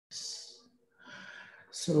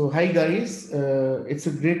So, hi guys, it's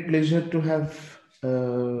a great pleasure to have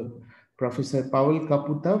Professor Pawel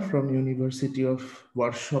Caputa from University of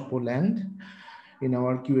Warsaw, Poland in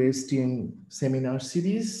our QASTM seminar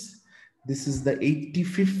series. This is the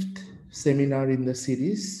 85th seminar in the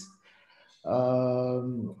series.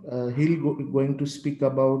 Going to speak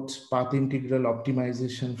about path integral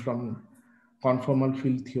optimization from conformal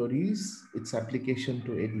field theories, its application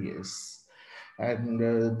to ADS. And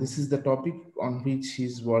this is the topic on which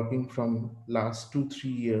he's working from last 2-3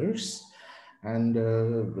 years. And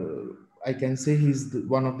I can say he's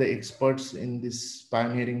one of the experts in this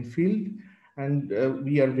pioneering field. And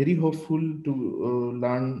we are very hopeful to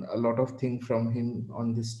learn a lot of things from him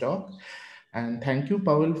on this talk. And thank you,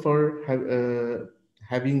 Pawel, for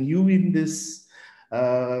having you in this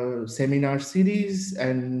seminar series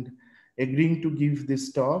and agreeing to give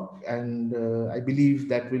this talk, and I believe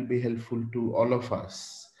that will be helpful to all of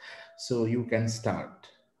us. So you can start.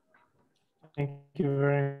 Thank you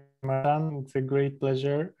very much, Dan. It's a great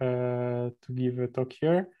pleasure to give a talk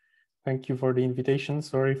here. Thank you for the invitation.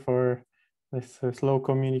 Sorry for this slow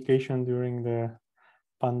communication during the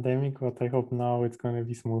pandemic, but I hope now it's going to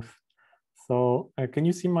be smooth. So can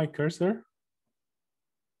you see my cursor?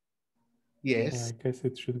 Yes. I guess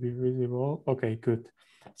it should be visible. Okay, good.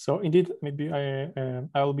 So indeed, maybe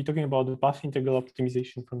I will be talking about the path integral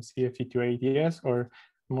optimization from CFT to ADS, or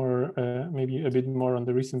more maybe a bit more on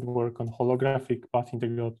the recent work on holographic path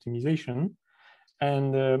integral optimization.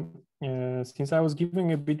 And since I was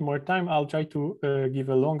giving a bit more time, I'll try to give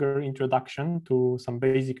a longer introduction to some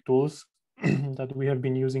basic tools that we have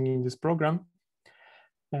been using in this program.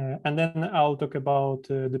 And then I'll talk about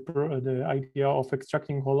the idea of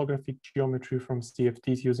extracting holographic geometry from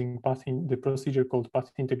CFTs using the procedure called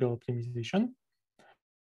path integral optimization.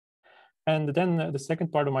 And then the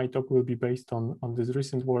second part of my talk will be based on these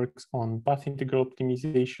recent works on path integral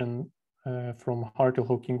optimization from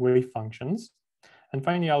Hartle-Hawking wave functions. And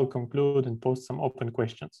finally, I'll conclude and post some open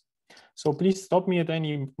questions. So please stop me at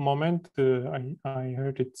any moment. I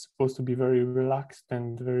heard it's supposed to be very relaxed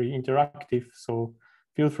and very interactive. So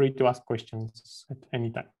feel free to ask questions at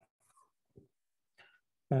any time.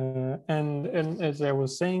 And as I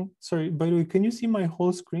was saying, sorry, by the way, can you see my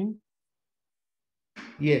whole screen?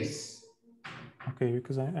 Yes. Okay,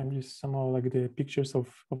 because I'm just somehow like the pictures of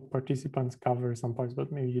participants cover some parts,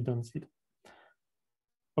 but maybe you don't see it.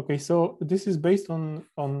 Okay, so this is based on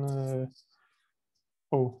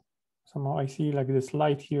oh, somehow I see like the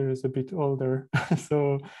slide here is a bit older.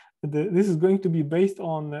 So this is going to be based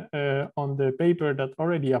on the paper that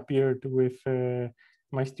already appeared with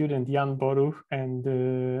my student Jan Boruch and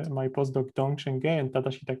my postdoc Dongchen Ge and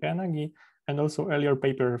Tadashi Takanagi, and also earlier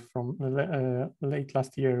paper from late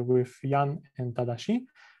last year with Jan and Tadashi,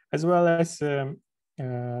 as well as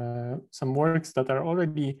some works that are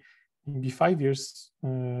already maybe 5 years,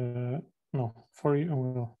 no, 4 years,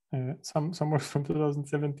 some works from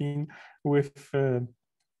 2017 with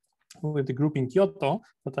the group in Kyoto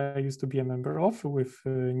that I used to be a member of, with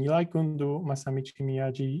Nilai Kundu, Masamichi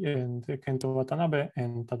Miyaji, and Kento Watanabe,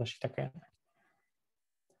 and Tadashi Takayama.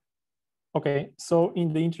 Okay, so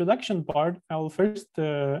in the introduction part, I'll first,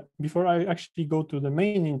 before I actually go to the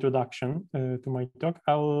main introduction to my talk,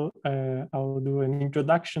 I'll do an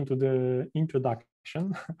introduction to the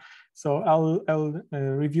introduction. So I'll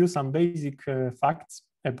review some basic facts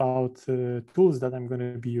about tools that I'm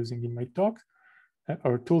going to be using in my talk,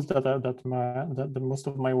 or tools that most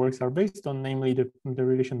of my works are based on, namely the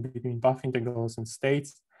relation between path integrals and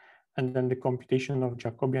states, and then the computation of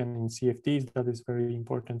Jacobian in CFTs that is very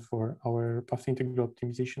important for our path integral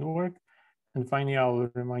optimization work. And finally, I'll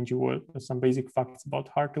remind you some basic facts about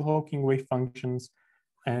Hartle-Hawking wave functions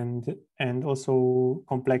and also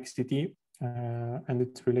complexity and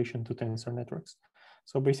its relation to tensor networks.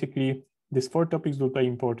 So basically, these 4 topics will play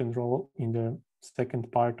an important role in the second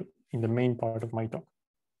part, in the main part of my talk.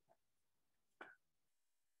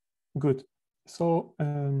 Good. So,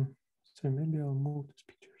 so maybe I'll move this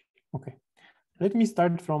picture. Okay, let me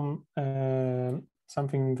start from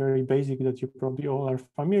something very basic that you probably all are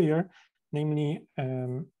familiar, namely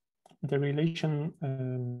the relation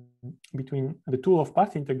between the tool of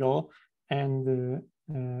path integral and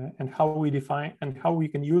how we define and how we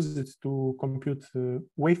can use it to compute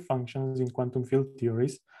wave functions in quantum field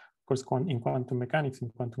theories, of course, in quantum mechanics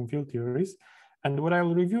and quantum field theories. And what I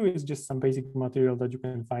will review is just some basic material that you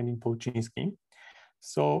can find in Polchinski.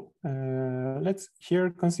 So let's here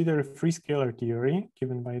consider a free scalar theory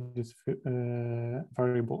given by this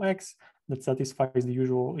variable x that satisfies the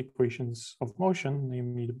usual equations of motion,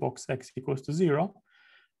 namely the box x equals to 0.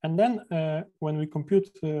 And then when we compute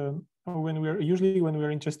when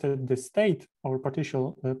we're interested in the state or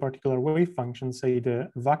particular wave function, say the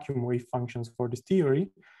vacuum wave functions for this theory,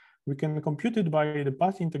 we can compute it by the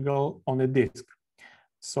path integral on a disk.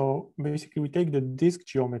 So basically we take the disk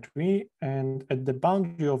geometry, and at the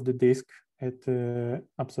boundary of the disk at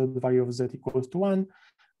absolute value of z equals to 1,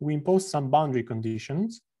 we impose some boundary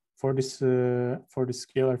conditions for this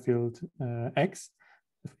scalar field x.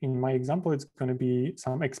 In my example, it's going to be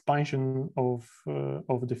some expansion of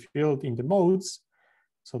the field in the modes.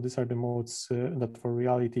 So these are the modes that for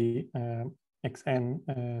reality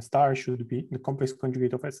xn star should be the complex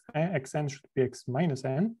conjugate of xn should be x minus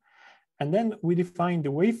n. And then we define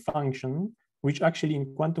the wave function, which actually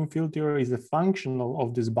in quantum field theory is a functional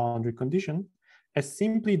of this boundary condition, as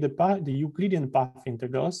simply the Euclidean path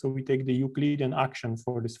integral. So we take the Euclidean action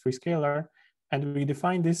for this free scalar, and we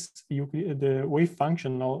define this the wave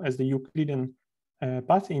functional as the Euclidean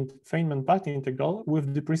Feynman path integral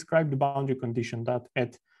with the prescribed boundary condition that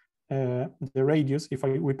at the radius, if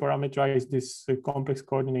we parameterize this complex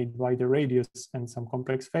coordinate by the radius and some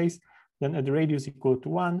complex phase, then at the radius equal to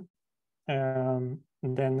 1, then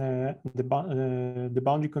the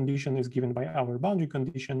boundary condition is given by our boundary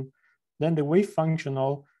condition. Then the wave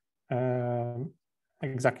functional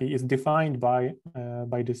exactly is defined by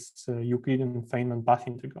this Euclidean Feynman path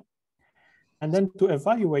integral. And then to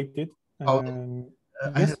evaluate it,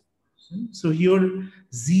 yes. So here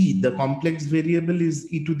z, the complex variable,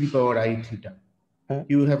 is e to the power I theta.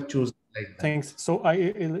 You have chosen like that. Thanks. So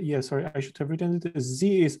sorry, I should have written it as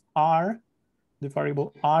z is r, the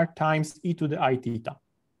variable r times e to the I theta.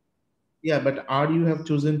 Yeah, but r you have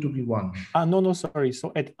chosen to be 1. No, sorry.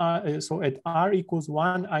 So at r equals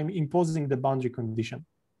 1, I'm imposing the boundary condition.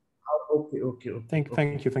 Okay.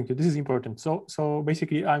 Thank you. This is important. So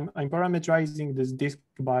basically, I'm parameterizing this disk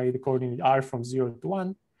by the coordinate r from 0 to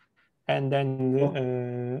 1, and then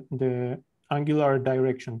the angular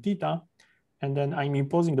direction theta, and then I'm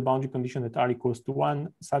imposing the boundary condition at r equals to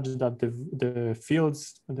 1, such that the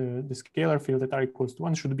fields, the scalar field at r equals to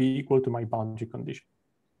 1 should be equal to my boundary condition.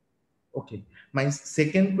 Okay. My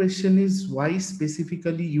second question is, why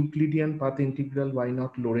specifically Euclidean path integral? Why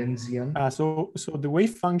not Lorentzian? So the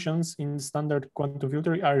wave functions in standard quantum field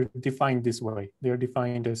theory are defined this way. They are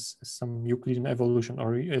defined as some Euclidean evolution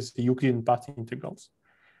or as the Euclidean path integrals.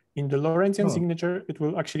 In the Lorentzian signature, it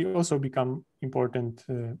will actually also become important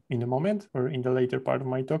in a moment or in the later part of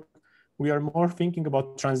my talk. We are more thinking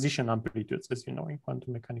about transition amplitudes, as you know, in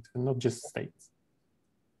quantum mechanics, and not just states.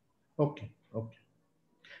 Okay.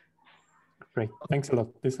 Great, thanks a lot.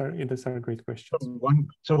 These are great questions.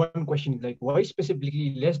 So one question, like why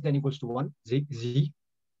specifically less than equals to 1, z?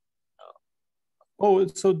 Oh,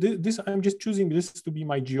 so this I'm just choosing this to be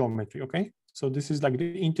my geometry, okay? So this is like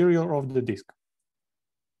the interior of the disk.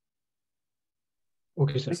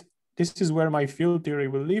 Okay, sir. This is where my field theory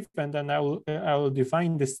will live, and then I will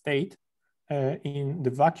define the state in the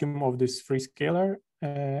vacuum of this free scalar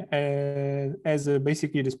as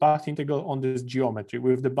basically this path integral on this geometry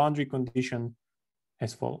with the boundary condition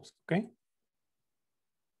as follows. Okay.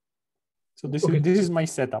 So this is my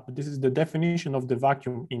setup. This is the definition of the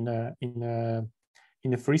vacuum in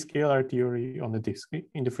a free scalar theory on the disk,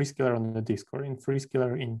 in the free scalar on the disk, or in free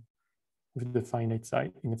scalar with the finite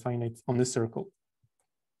side in the finite on the circle.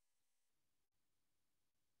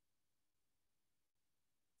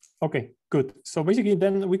 Okay, good. So basically,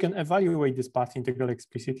 then we can evaluate this path integral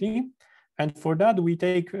explicitly, and for that we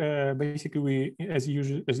take basically as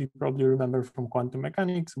you probably remember from quantum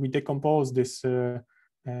mechanics, we decompose this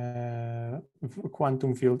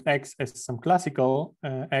quantum field x as some classical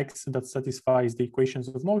x that satisfies the equations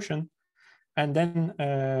of motion, and then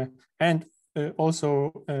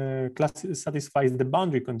also satisfies the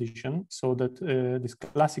boundary condition, so that this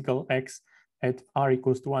classical x at r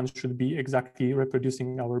equals to 1 should be exactly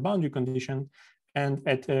reproducing our boundary condition, and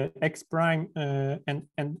at x prime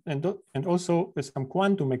and also some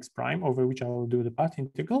quantum x prime over which I will do the path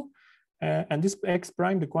integral, and this x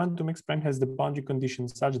prime, the quantum x prime, has the boundary condition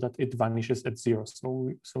such that it vanishes at 0.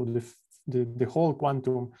 So the whole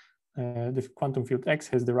quantum the quantum field x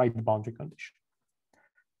has the right boundary condition.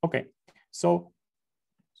 Okay, so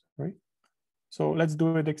sorry. So let's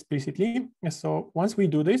do it explicitly. So once we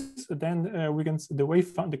do this, then we can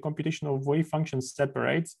the computation of wave functions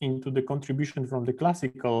separates into the contribution from the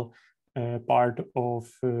classical part of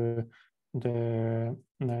the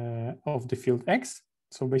field x.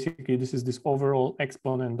 So basically, this is this overall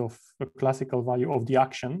exponent of a classical value of the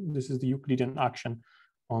action. This is the Euclidean action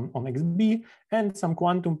on xb, and some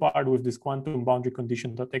quantum part with this quantum boundary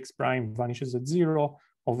condition that x prime vanishes at 0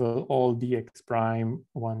 over all dx prime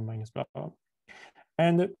 1 minus blah blah.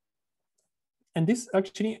 And And this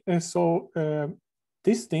actually,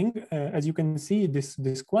 this thing, as you can see,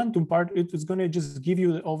 this quantum part, it is going to just give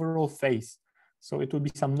you the overall phase. So it will be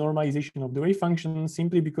some normalization of the wave function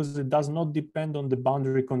simply because it does not depend on the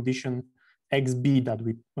boundary condition xb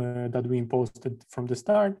that we imposed from the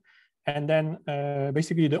start. And then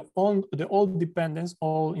basically the all dependence,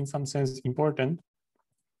 all in some sense important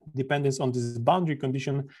dependence on this boundary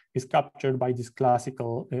condition is captured by this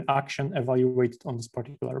classical action evaluated on this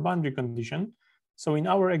particular boundary condition. So in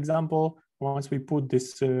our example, once we put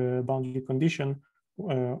this boundary condition,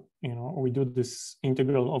 we do this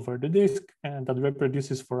integral over the disk, and that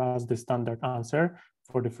reproduces for us the standard answer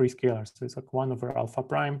for the free scalar. So it's like 1 over alpha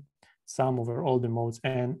prime, sum over all the modes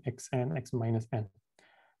n, xn, x minus n.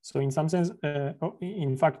 So in some sense,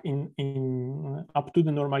 in fact, in up to the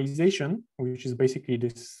normalization, which is basically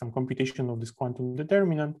this some computation of this quantum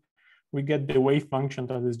determinant, we get the wave function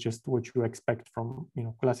that is just what you expect from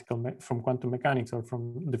from quantum mechanics or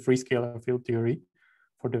from the free scalar field theory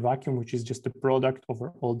for the vacuum, which is just the product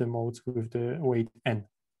over all the modes with the weight n.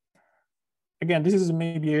 Again, this is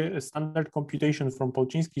maybe a standard computation from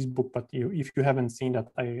Polchinski's book, but if you haven't seen that,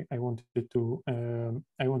 I wanted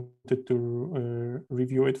to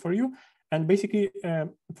review it for you. And basically,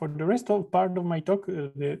 for the rest of part of my talk,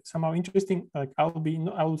 somehow interesting. Like I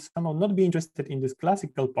will somehow not be interested in this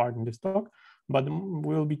classical part in this talk, but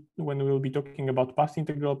when we'll be talking about path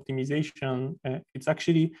integral optimization, it's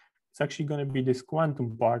actually going to be this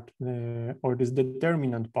quantum part or this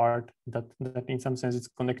determinant part that in some sense it's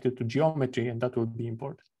connected to geometry, and that will be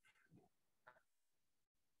important.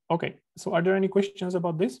 Okay, so are there any questions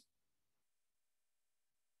about this?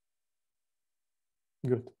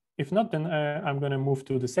 Good. If not, then I'm going to move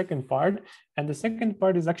to the second part. And the second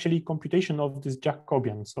part is actually computation of this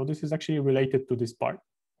Jacobian. So this is actually related to this part.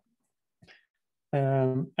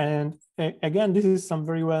 And again, this is some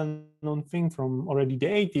very well-known thing from already the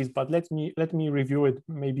 80s, but let me review it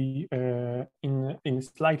maybe in a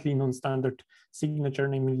slightly non-standard signature,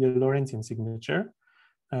 namely the Lorentzian signature.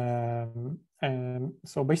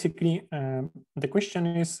 So basically, the question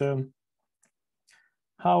is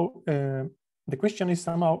the question is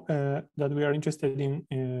somehow that we are interested in,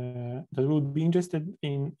 that we'll be interested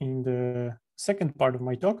in the second part of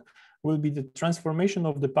my talk, will be the transformation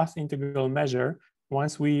of the path integral measure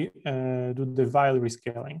once we do the Weyl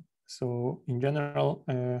rescaling. So in general,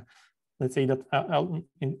 let's say that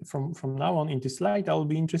from now on in this slide, I'll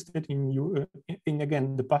be interested in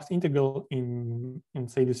again the path integral in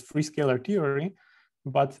say this free scalar theory,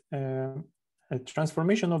 but a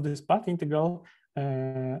transformation of this path integral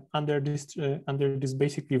under this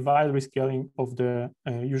basically Weyl rescaling of the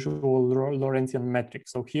usual Lorentzian metric.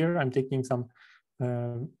 So here I'm taking some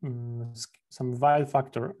Weyl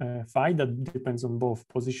factor phi that depends on both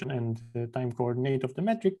position and the time coordinate of the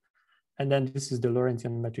metric, and then this is the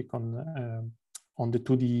Lorentzian metric on the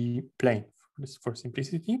 2D plane for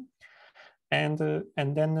simplicity, and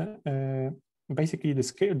then basically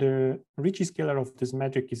the Ricci scalar of this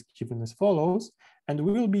metric is given as follows, and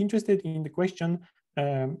we will be interested in the question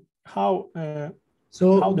how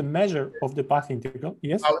the measure of the path integral.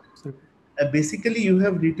 Yes. Basically, you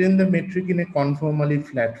have written the metric in a conformally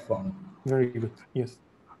flat form. Very good. Yes.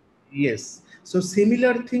 Yes. So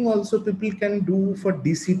similar thing also people can do for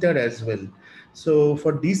de-Sitter as well. So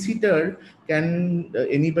for de-Sitter, can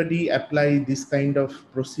anybody apply this kind of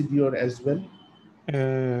procedure as well?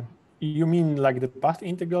 You mean like the path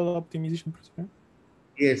integral optimization procedure?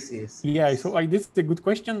 Yes, yes. Yeah, yes. so this is a good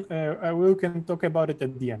question. We can talk about it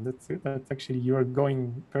at the end. That's actually, you are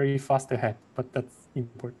going very fast ahead, but that's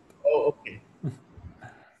important. Oh, okay.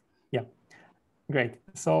 Yeah, great.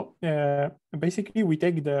 So basically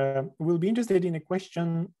we'll be interested in a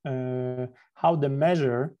question how the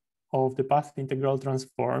measure of the path integral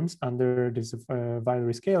transforms under this Weyl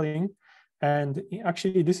rescaling. And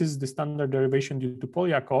actually, this is the standard derivation due to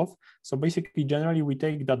Polyakov. So basically, generally, we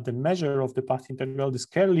take that the measure of the path integral, the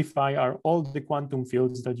scarcely phi, are all the quantum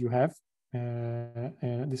fields that you have.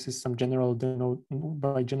 This is some general denote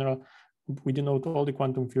by general. We denote all the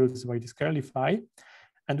quantum fields by the scarcely phi,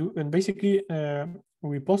 and basically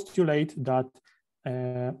we postulate that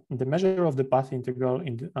the measure of the path integral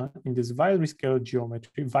in this Weyl rescale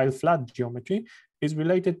geometry, Weyl flat geometry, is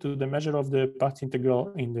related to the measure of the path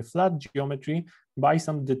integral in the flat geometry by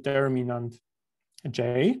some determinant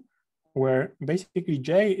J, where basically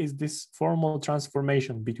J is this formal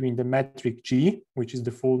transformation between the metric G, which is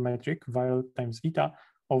the full metric, Weyl times eta,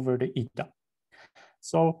 over the eta.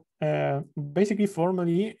 So basically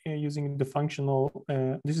formally using the functional,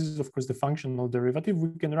 this is of course the functional derivative,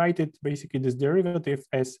 we can write it basically this derivative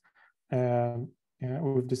as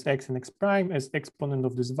with this x and x prime as exponent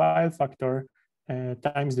of this Weyl factor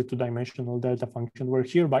times the two-dimensional delta function, where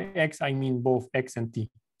here by x, I mean both x and t.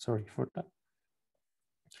 Sorry for that.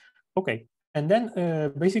 Okay, and then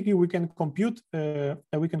basically we can compute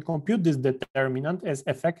this determinant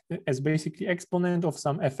as basically exponent of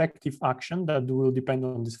some effective action that will depend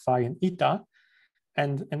on this phi and eta.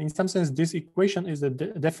 And in some sense, this equation is the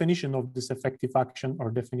definition of this effective action or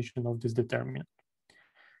definition of this determinant.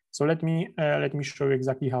 So let me show you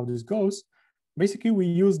exactly how this goes. Basically, we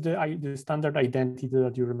use the standard identity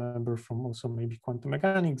that you remember from also maybe quantum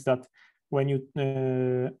mechanics, that when you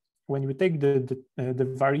take the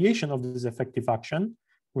variation of this effective action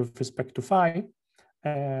with respect to phi,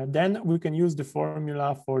 then we can use the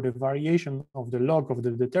formula for the variation of the log of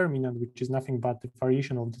the determinant, which is nothing but the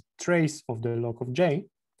variation of the trace of the log of j.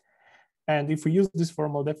 And if we use this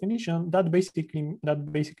formal definition, that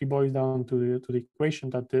basically boils down to the equation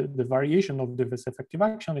that the variation of this effective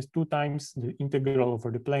action is 2 times the integral over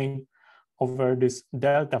the plane over this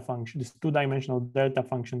delta function, this two-dimensional delta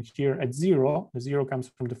function here at 0. The 0 comes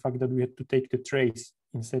from the fact that we had to take the trace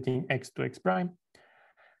in setting x to x prime,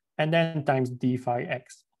 and then times d phi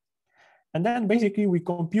x. And then basically we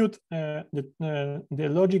compute, the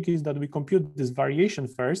logic is that we compute this variation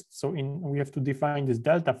first. So we have to define this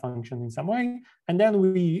delta function in some way, and then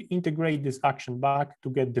we integrate this action back to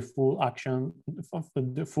get the full action,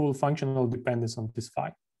 the full functional dependence on this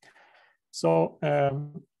phi. So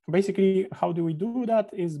basically, how do we do that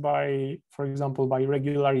is by, for example, by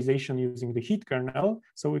regularization using the heat kernel.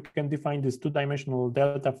 So we can define this two-dimensional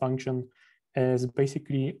delta function as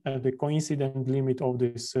basically the coincident limit of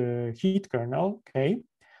this heat kernel, K.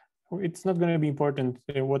 It's not going to be important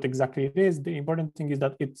what exactly it is. The important thing is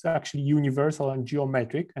that it's actually universal and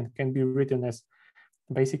geometric and can be written as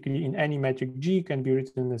basically in any metric G, can be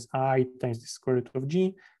written as I times the square root of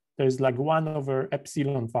G. There's like 1 over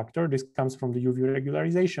epsilon factor. This comes from the UV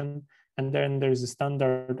regularization. And then there's a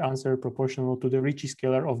standard answer proportional to the Ricci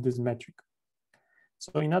scalar of this metric.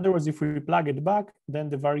 So in other words, if we plug it back, then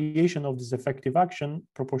the variation of this effective action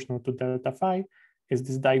proportional to delta phi is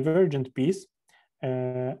this divergent piece.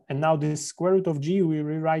 And now this square root of G, we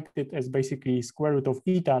rewrite it as basically square root of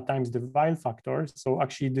eta times the Weil factor. So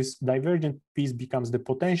actually this divergent piece becomes the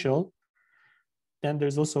potential. Then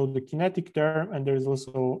there's also the kinetic term, and there's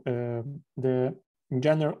also the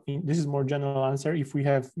general, this is more general answer. If we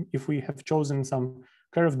have chosen some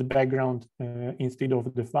curved background instead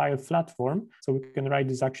of the flat form, so we can write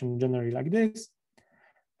this action generally like this.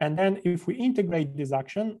 And then if we integrate this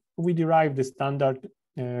action, we derive the standard.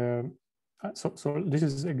 So this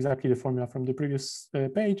is exactly the formula from the previous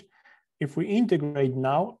page. If we integrate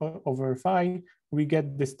now over phi, we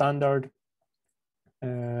get the standard.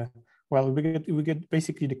 Well, we get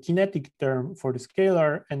basically the kinetic term for the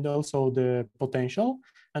scalar and also the potential.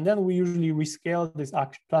 And then we usually rescale this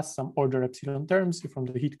action plus some order epsilon terms from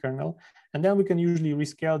the heat kernel. And then we can usually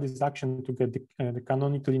rescale this action to get the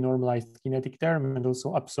canonically normalized kinetic term and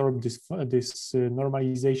also absorb this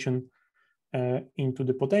normalization into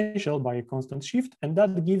the potential by a constant shift. And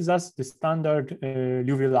that gives us the standard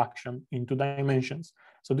Liouville action in 2 dimensions.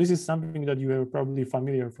 So this is something that you are probably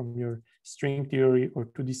familiar from your string theory or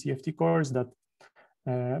 2D CFT course, that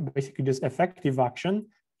basically this effective action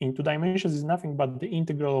in 2 dimensions is nothing but the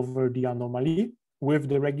integral over the anomaly with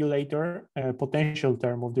the regulator potential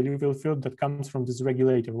term of the Liouville field that comes from this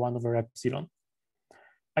regulator 1 over epsilon.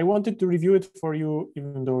 I wanted to review it for you,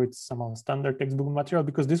 even though it's somehow standard textbook material,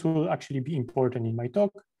 because this will actually be important in my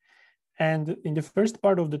talk. And in the first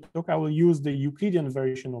part of the talk, I will use the Euclidean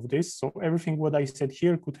version of this. So everything what I said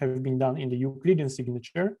here could have been done in the Euclidean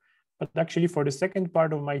signature. But actually for the second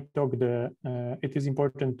part of my talk, it is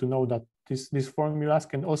important to know that these formulas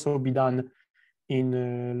can also be done in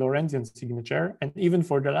Lorentzian signature. And even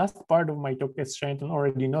for the last part of my talk, as Sayantan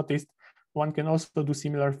already noticed, one can also do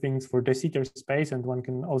similar things for de Sitter space, and one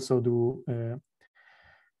can also do,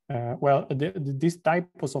 these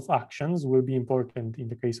types of actions will be important in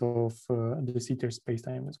the case of the de Sitter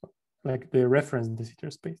spacetime as well, like the reference de Sitter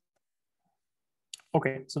space.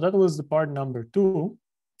 Okay, so that was the part number 2.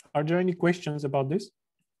 Are there any questions about this?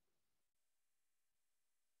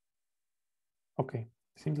 Okay,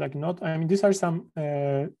 seems like not. I mean, these are some,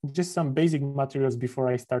 just some basic materials before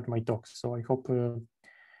I start my talk. So I hope, you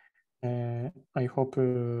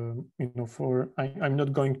know, I'm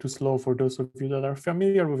not going too slow for those of you that are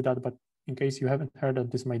familiar with that, but in case you haven't heard that,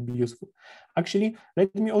 this might be useful. Actually,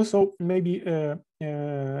 let me also maybe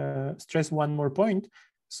stress one more point.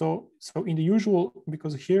 So in the usual,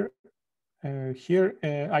 because here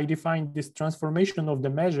I defined this transformation of the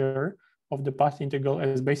measure of the path integral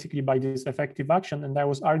as basically by this effective action, and I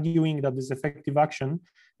was arguing that this effective action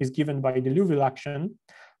is given by the Liouville action.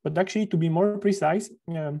 But actually, to be more precise,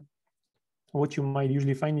 what you might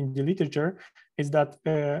usually find in the literature is that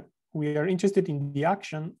we are interested in the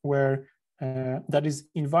action where that is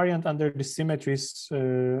invariant under the symmetries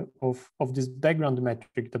of this background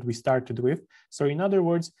metric that we started with. So in other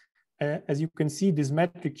words, as you can see, this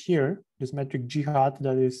metric here, this metric G hat,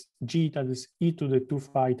 that is G, that is e to the 2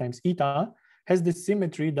 phi times eta, has the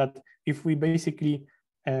symmetry that if we basically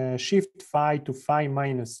shift phi to phi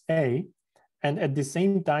minus a, and at the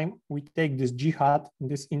same time we take this G hat,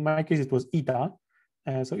 this in my case it was eta.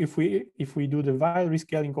 So if we do the Weyl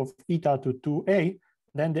rescaling of eta to 2a,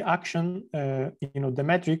 then the action, the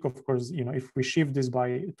metric, of course, if we shift this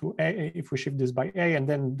by a, and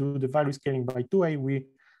then do the Weyl rescaling by 2a,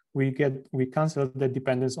 we cancel the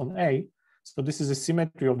dependence on a. So this is a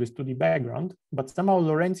symmetry of this 2D background, but somehow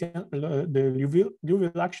Lorentzian, the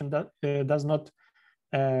Liouville action that is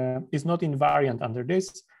not invariant under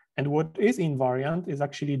this. And what is invariant is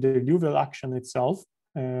actually the Liouville action itself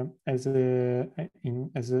as an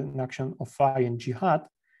action of phi and G hat.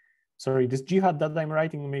 Sorry, this G hat that I'm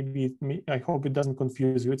writing, I hope it doesn't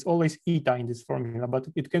confuse you. It's always eta in this formula, but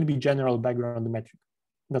it can be general background metric.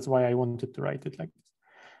 That's why I wanted to write it like this.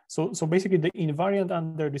 So basically the invariant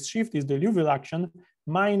under this shift is the Liouville action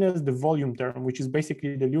minus the volume term, which is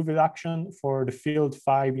basically the Liouville action for the field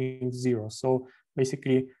phi being 0. So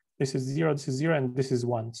basically this is 0, and this is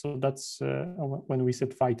 1. So that's when we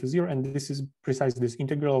set phi to 0, and this is precisely this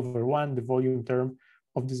integral over 1, the volume term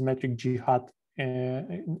of this metric G hat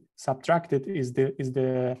subtracted is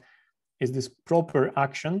this proper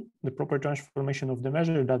action, the proper transformation of the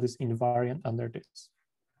measure that is invariant under this.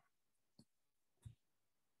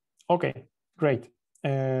 Okay, great.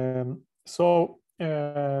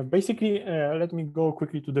 Basically, let me go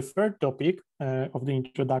quickly to the third topic of the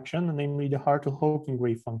introduction, namely the Hartle-Hawking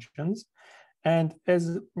wave functions. And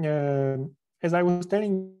as I was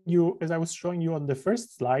telling you, as I was showing you on the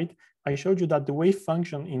first slide, I showed you that the wave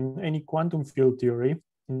function in any quantum field theory,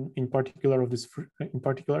 in particular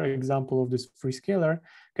example of this free scalar,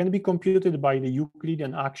 can be computed by the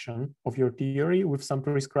Euclidean action of your theory with some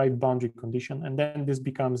prescribed boundary condition, and then this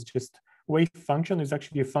becomes just wave function is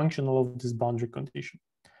actually a functional of this boundary condition.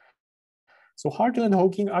 So Hartle and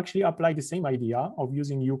Hawking actually apply the same idea of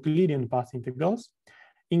using Euclidean path integrals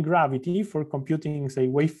in gravity for computing, say,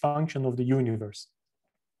 wave function of the universe.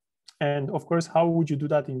 And of course, how would you do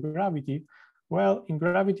that in gravity? Well, in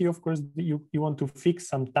gravity, of course, you want to fix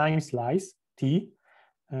some time slice t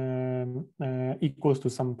equals to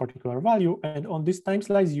some particular value, and on this time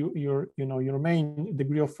slice, your main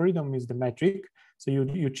degree of freedom is the metric. So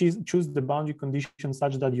you choose the boundary condition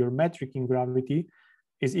such that your metric in gravity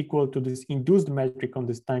is equal to this induced metric on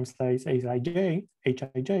this time slice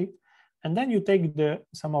Hij, and then you take the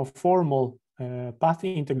somehow formal path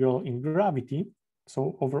integral in gravity,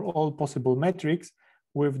 so over all possible metrics,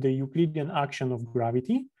 with the Euclidean action of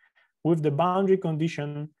gravity, with the boundary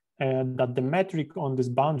condition that the metric on this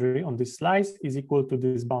boundary, on this slice, is equal to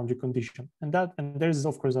this boundary condition. And there's,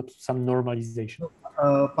 of course, some normalization.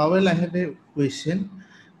 Pawel, I have a question.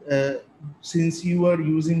 Since you are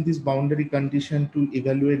using this boundary condition to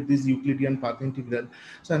evaluate this Euclidean path integral,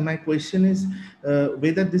 so my question is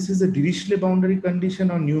whether this is a Dirichlet boundary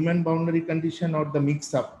condition or Newman boundary condition, or the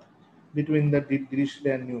mix-up between the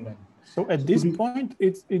Dirichlet and Newman. So at this point,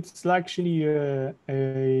 it's actually a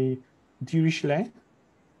Dirichlet.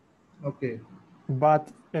 Okay.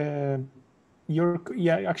 But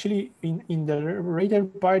actually in the later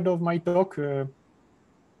part of my talk,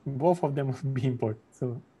 both of them will be important.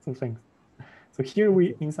 So thanks. So here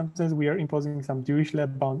in some sense, we are imposing some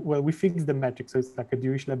Dirichlet bound. Well, we fix the metric, so it's like a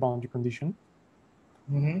Dirichlet boundary condition.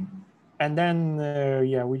 Mm-hmm. And then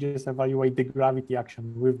we just evaluate the gravity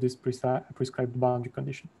action with this prescribed boundary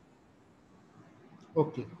condition.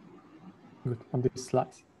 Okay. Good, on this slide.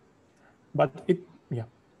 But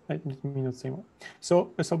let me not say more.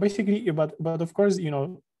 So basically, but of course,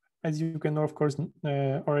 as you can of course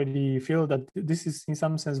already feel that this is in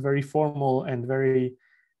some sense very formal and very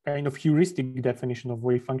kind of heuristic definition of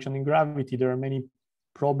wave function in gravity. There are many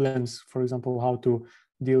problems, for example, how to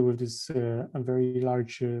deal with this very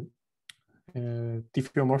large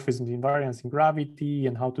diffeomorphism invariance in gravity,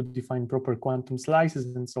 and how to define proper quantum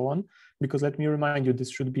slices and so on. Because let me remind you,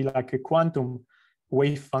 this should be like a quantum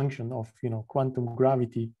wave function of quantum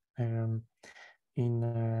gravity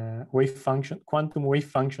in wave function, quantum wave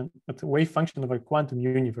function, but wave function of a quantum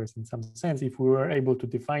universe in some sense. If we were able to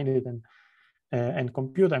define it and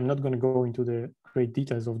compute, I'm not going to go into the great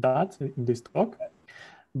details of that in this talk.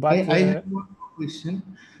 But I have one question.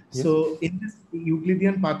 So in this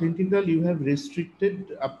Euclidean path integral, you have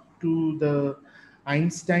restricted up to the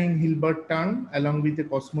Einstein-Hilbert term along with a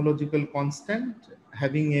cosmological constant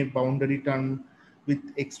having a boundary term with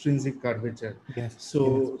extrinsic curvature. Yes.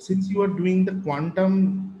 So since you are doing the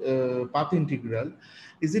quantum path integral,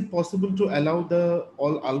 is it possible to allow the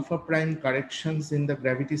all alpha prime corrections in the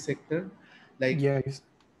gravity sector? Like, yes.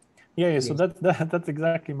 Yeah. So yes. that's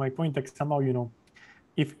exactly my point. Like somehow, you know,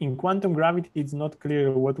 if in quantum gravity it's not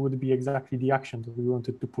clear what would be exactly the action that we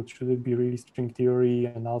wanted to put, should it be really string theory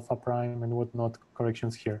and alpha prime and whatnot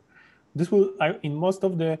corrections here? This will, in most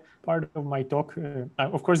of the part of my talk,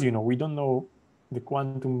 of course, you know, we don't know the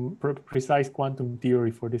precise quantum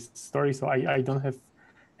theory for this story, so I don't have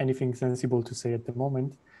anything sensible to say at the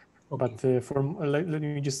moment. Okay. But let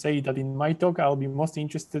me just say that in my talk, I'll be most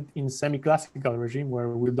interested in semi-classical regime where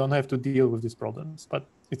we don't have to deal with these problems, but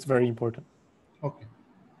it's very important. Okay.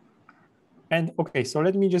 And okay, so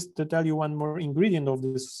let me just tell you one more ingredient of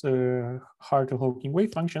this Hartle-Hawking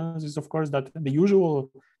wave functions is, of course, that the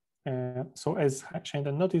usual, so as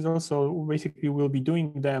Sayantan noticed also, basically we'll be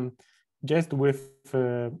doing them just with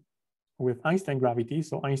Einstein gravity,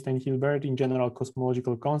 so Einstein-Hilbert in general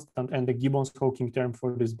cosmological constant and the Gibbons-Hawking term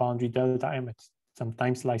for this boundary delta m at some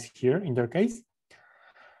time slice here in their case.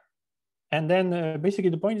 And then basically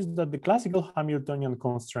the point is that the classical Hamiltonian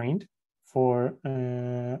constraint for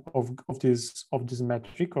of this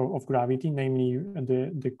metric or of gravity, namely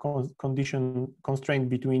the constraint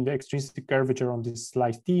between the extrinsic curvature on this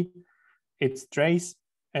slice t, its trace,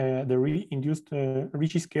 the induced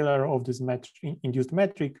Ricci scalar of this induced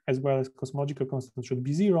metric, as well as cosmological constant should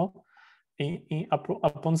be 0.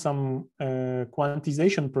 Upon some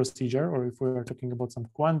quantization procedure, or if we are talking about some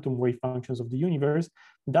quantum wave functions of the universe,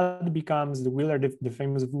 that becomes the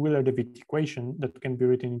famous Wheeler-DeWitt equation that can be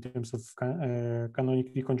written in terms of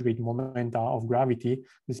canonically conjugate momenta of gravity,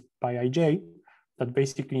 this pi ij, that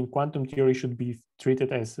basically in quantum theory should be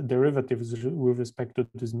treated as derivatives with respect to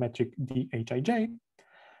this metric dhij.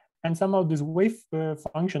 And somehow this wave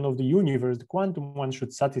function of the universe, the quantum one,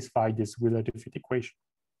 should satisfy this Wheeler-DeWitt equation.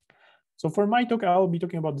 So for my talk, I'll be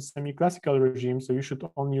talking about the semi-classical regime. So you should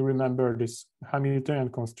only remember this Hamiltonian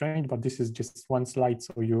constraint, but this is just one slide.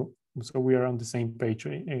 So we are on the same page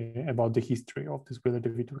about the history of this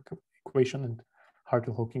Wheeler-DeWitt equation and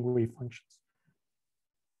Hartle-Hawking wave functions.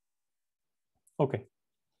 Okay.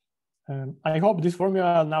 I hope this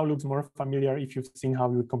formula now looks more familiar if you've seen how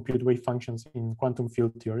we compute wave functions in quantum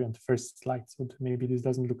field theory on the first slide. So maybe this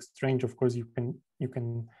doesn't look strange. Of course, you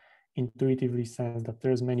can intuitively sense that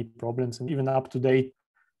there's many problems, and even up to date,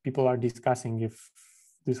 people are discussing if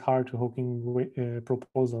this Hartle-Hawking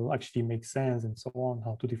proposal actually makes sense and so on,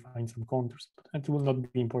 how to define some contours, but it will not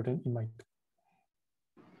be important in my talk.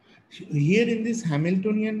 Here in this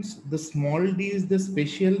Hamiltonians, the small d is the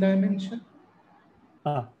spatial dimension.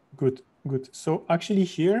 Good. So actually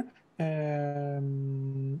here,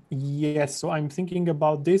 yes, so I'm thinking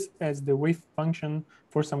about this as the wave function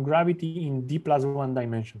for some gravity in d+1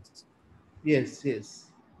 dimensions. Yes.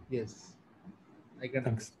 I can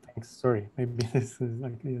Thanks. Sorry, maybe this is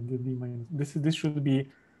like this should be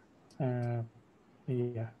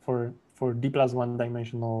yeah, for d+1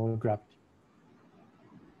 dimensional gravity.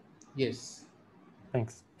 Yes.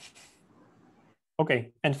 Thanks.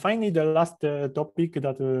 Okay, and finally, the last topic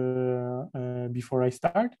that before I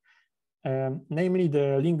start, namely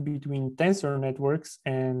the link between tensor networks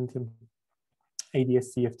and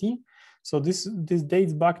ADS CFT. So this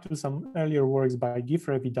dates back to some earlier works by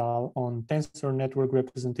Giffre-Vidal on tensor network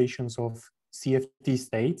representations of CFT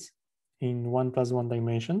states in 1+1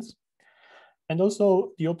 dimensions. And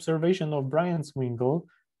also the observation of Brian Swingle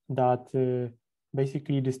that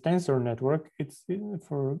basically this tensor network,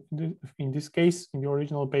 in this case, in the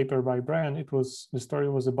original paper by Brian, the story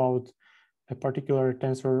was about a particular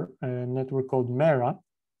tensor network called MERA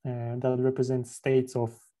that represents states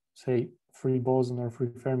of, say, free boson or free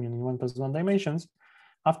fermion in 1+1 dimensions.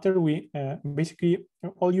 After we basically,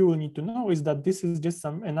 all you will need to know is that this is just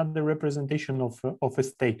another representation of a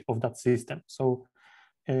state of that system. So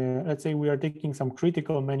let's say we are taking some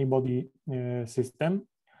critical many-body system,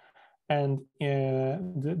 and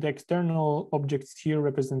the external objects here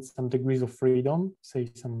represent some degrees of freedom, say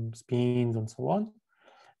some spins and so on.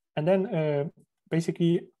 And then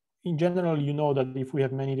basically, in general, you know that if we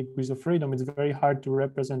have many degrees of freedom, it's very hard to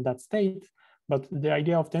represent that state. But the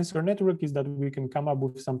idea of tensor network is that we can come up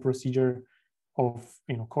with some procedure of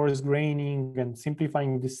coarse graining and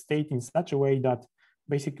simplifying this state in such a way that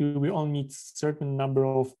basically we only need certain number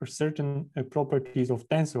of or certain properties of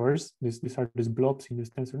tensors. These are these blobs in this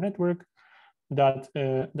tensor network that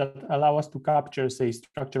allow us to capture, say,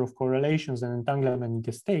 structure of correlations and entanglement in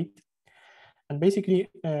the state. And basically,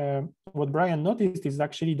 what Brian noticed is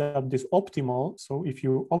actually that this optimal, so if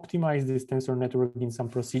you optimize this tensor network in some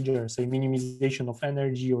procedure, say minimization of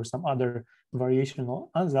energy or some other variational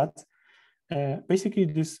ansatz, basically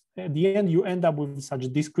this, at the end, you end up with such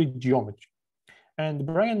discrete geometry. And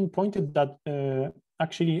Brian pointed that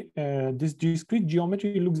actually this discrete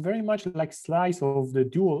geometry looks very much like slice of the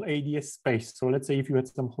dual ADS space. So let's say if you had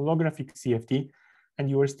some holographic CFT, and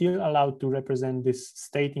you are still allowed to represent this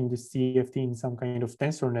state in the CFT in some kind of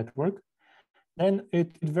tensor network, then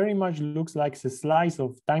it very much looks like a slice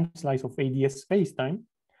of time slice of ADS spacetime.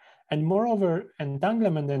 And moreover,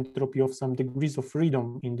 entanglement entropy of some degrees of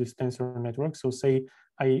freedom in this tensor network. So say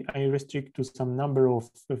I restrict to some number of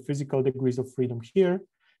physical degrees of freedom here,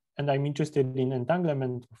 and I'm interested in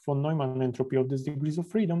entanglement von Neumann entropy of these degrees of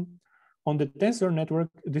freedom. On the tensor network,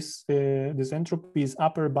 this entropy is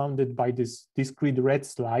upper bounded by this discrete red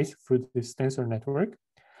slice through this tensor network.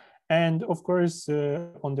 And of course,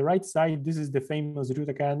 on the right side, this is the famous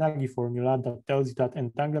Ryuta-Kayanagi formula that tells you that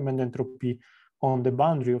entanglement entropy on the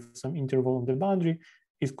boundary of some interval on the boundary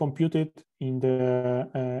is computed in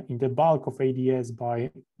the bulk of ADS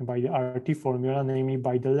by the RT formula, namely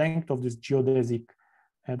by the length of this geodesic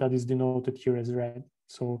that is denoted here as red.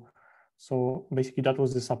 So basically, that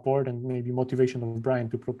was the support and maybe motivation of Brian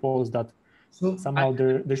to propose that somehow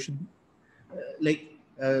there should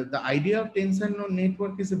the idea of tensor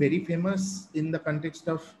network is very famous in the context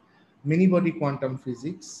of many body quantum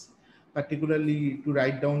physics, particularly to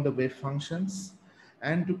write down the wave functions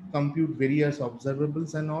and to compute various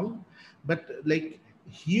observables and all. But like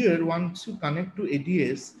here, once you connect to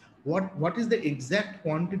ADS, what is the exact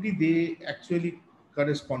quantity they actually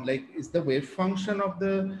correspond? Like, is the wave function of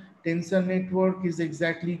the tensor network is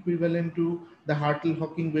exactly equivalent to the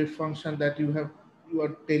Hartle-Hawking wave function that you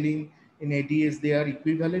are telling in ADS they are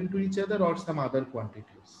equivalent to each other, or some other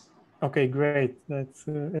quantities? Okay, great. That's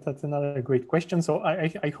another great question. So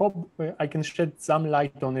I hope I can shed some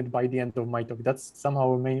light on it by the end of my talk. That's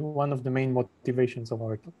somehow one of the main motivations of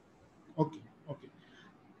our talk. Okay. Okay.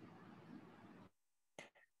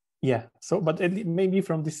 Yeah. So, but maybe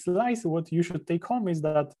from this slice, what you should take home is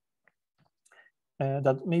that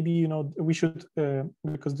that maybe we should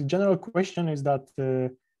because the general question is that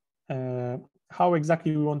how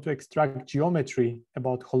exactly we want to extract geometry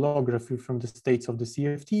about holography from the states of the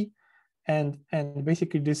CFT. And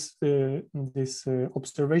basically this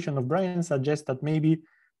observation of Brian suggests that maybe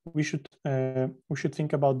we should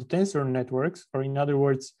think about the tensor networks, or in other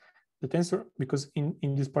words, the tensor, because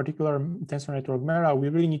in this particular tensor network Mera, we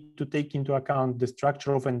really need to take into account the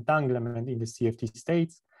structure of entanglement in the CFT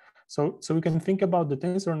states. So we can think about the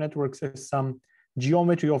tensor networks as some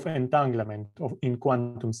geometry of entanglement in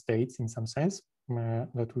quantum states in some sense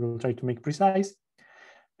that we will try to make precise.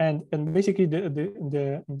 And basically,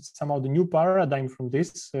 somehow the new paradigm from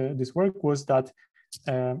this work was that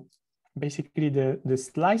basically the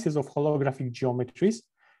slices of holographic geometries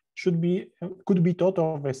could be thought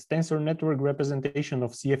of as tensor network representation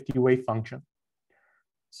of CFT wave function.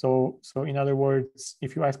 So in other words,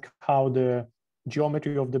 if you ask how the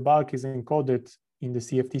geometry of the bulk is encoded in the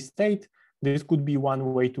CFT state, this could be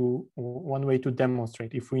one way to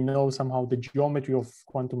demonstrate. If we know somehow the geometry of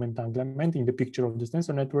quantum entanglement in the picture of this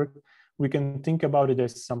tensor network, we can think about it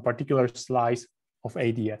as some particular slice of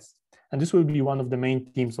ADS. And this will be one of the main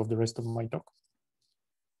themes of the rest of my talk.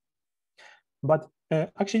 But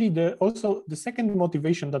actually, also the second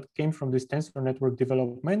motivation that came from this tensor network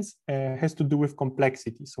developments has to do with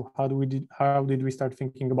complexity. So how did we start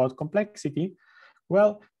thinking about complexity?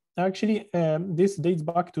 Well, actually, this dates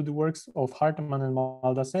back to the works of Hartmann and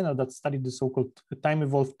Maldacena that studied the so-called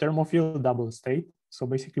time-evolved thermophile double state. So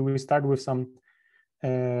basically, we start with some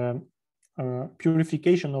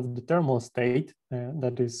purification of the thermal state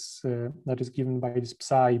that is given by this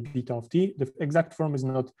psi beta of t. The exact form is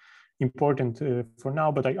not important for now,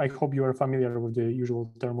 but I hope you are familiar with the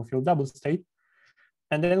usual thermophile double state.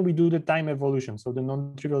 And then we do the time evolution. So the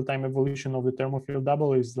non-trivial time evolution of the thermophile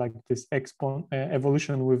double is like this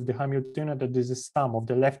evolution with the Hamiltonian, that is a sum of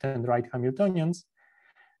the left and right Hamiltonians.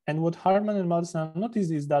 And what Hartmann and Maldacena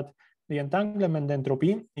noticed is that the entanglement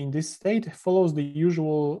entropy in this state follows the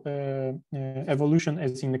usual evolution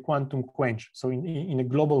as in a quantum quench, so in a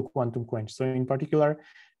global quantum quench. So in particular,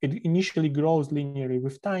 it initially grows linearly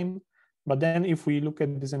with time, but then if we look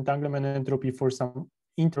at this entanglement entropy for some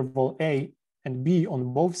interval A and B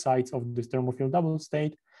on both sides of this thermophile double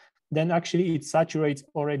state, then actually it saturates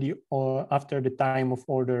already after the time of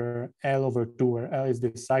order L/2, where L is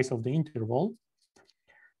the size of the interval.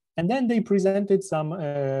 And then they presented some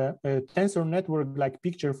tensor network-like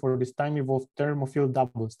picture for this time-evolved thermophile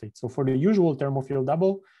double state. So for the usual thermophile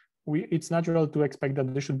double, it's natural to expect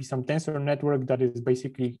that there should be some tensor network that is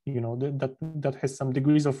basically, that has some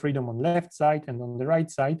degrees of freedom on left side and on the right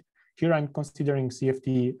side. Here I'm considering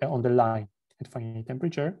CFT on the line at finite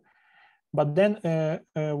temperature. But then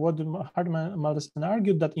what Hartmann and Maldacen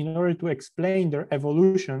argued that in order to explain their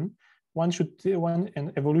evolution,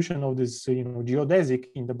 an evolution of this geodesic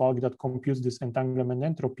in the bulk that computes this entanglement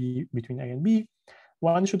entropy between A and B,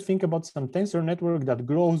 one should think about some tensor network that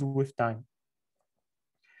grows with time.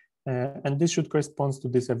 And this should correspond to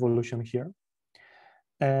this evolution here.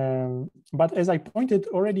 But as I pointed,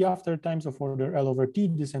 already after times of order L over T,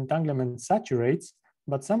 this entanglement saturates.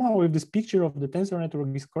 But somehow if this picture of the tensor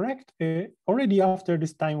network is correct, already after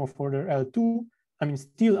this time of order L2, I mean,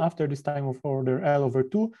 still after this time of order L over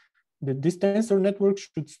 2, this tensor network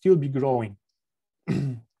should still be growing.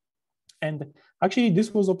 And actually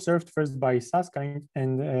this was observed first by Susskind,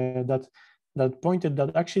 and that pointed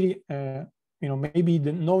that actually, maybe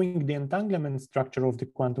knowing the entanglement structure of the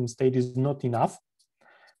quantum state is not enough.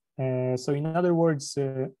 So in other words,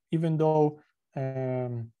 even though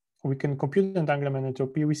we can compute entanglement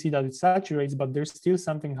entropy, we see that it saturates, but there's still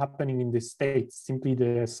something happening in this state. Simply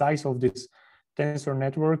the size of this tensor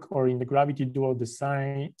network, or in the gravity dual, the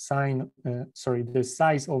the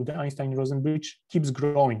size of the Einstein-Rosen bridge keeps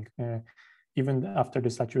growing even after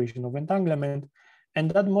the saturation of entanglement.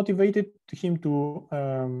 And that motivated him to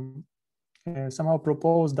somehow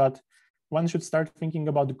propose that one should start thinking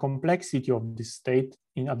about the complexity of this state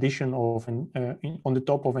in addition of on the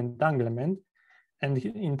top of entanglement. And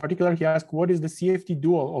in particular, he asked, what is the CFT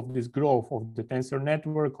dual of this growth of the tensor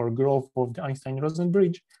network or growth of the Einstein-Rosen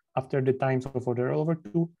bridge after the times of order L over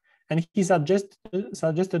 2? And he suggested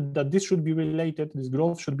that this should be related, this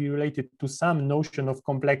growth should be related to some notion of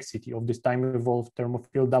complexity of this time-evolved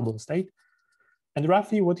thermophile double state. And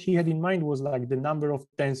roughly what he had in mind was like the number of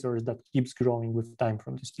tensors that keeps growing with time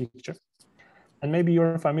from this picture. And maybe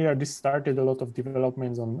you're familiar, this started a lot of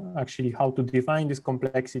developments on actually how to define this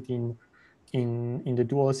complexity in the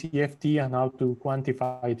dual CFT and how to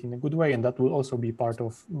quantify it in a good way. And that will also be part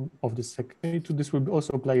of the second, this will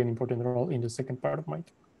also play an important role in the second part of my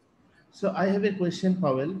talk. So I have a question,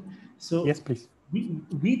 Pawel. So yes, please.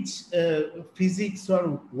 Which physics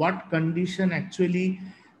or what condition actually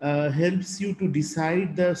helps you to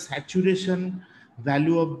decide the saturation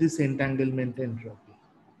value of this entanglement entropy?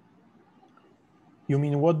 You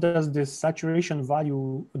mean what does this saturation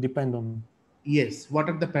value depend on? Yes, what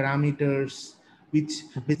are the parameters which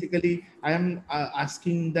basically I am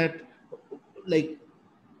asking that, like,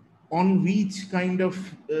 on which kind of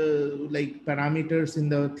like parameters in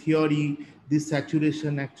the theory this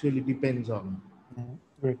saturation actually depends on?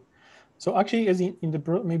 Great. So actually, as in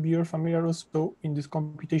the, maybe you're familiar also in these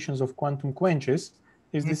computations of quantum quenches,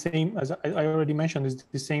 is the same, as I already mentioned, is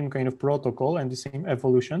the same kind of protocol and the same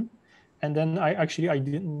evolution. And then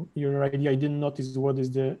you're right, I didn't notice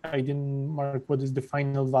I didn't mark what is the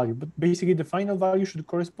final value, but basically the final value should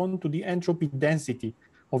correspond to the entropy density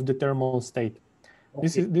of the thermal state. Okay.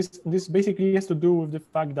 This basically has to do with the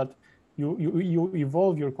fact that you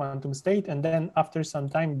evolve your quantum state, and then after some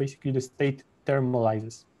time, basically the state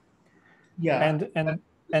thermalizes. Yeah.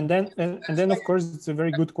 And then of course it's a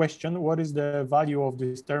very good question. What is the value of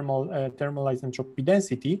this thermalized entropy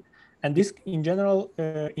density? And this, in general,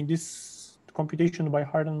 in this computation by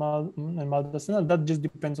Hartmann and Maldacen, that just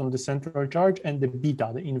depends on the central charge and the beta,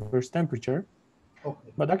 the inverse temperature.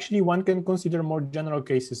 Okay. But actually, one can consider more general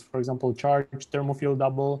cases, for example, charge, thermophile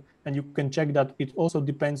double, and you can check that it also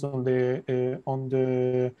depends on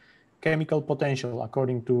the chemical potential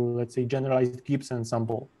according to, let's say, generalized Gibbs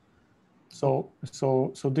ensemble. So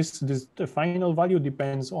the final value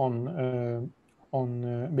depends on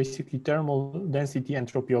basically thermal density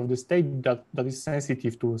entropy of the state that is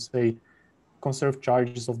sensitive to, say, conserved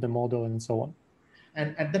charges of the model and so on.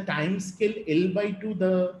 And at the time scale L/2,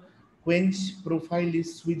 the quench profile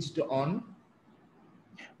is switched on.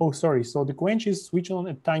 Oh, sorry. So the quench is switched on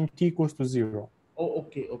at time t equals to 0. Oh,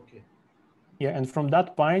 okay. Yeah, and from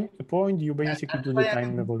that point you basically do the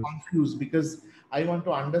time evolution. I'm confused because I want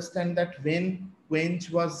to understand that when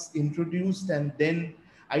quench was introduced, and then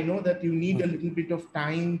I know that you need a little bit of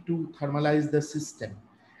time to thermalize the system.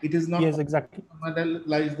 It is not exactly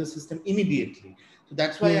thermalize the system immediately. So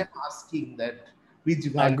that's why I'm asking that which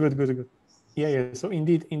value. Good. Yeah. So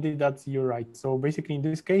indeed, you're right. So basically, in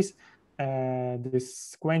this case,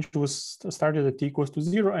 this quench was started at t equals to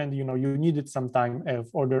 0, and you needed some time of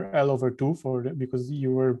order L over 2 because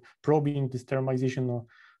you were probing this thermalization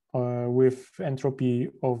with entropy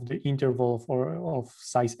of the interval of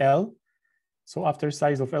size L. So after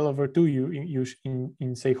size of L over 2,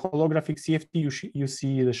 in say holographic CFT, you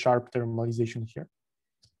see the sharp thermalization here.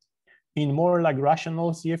 in more like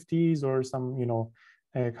rational CFTs or some,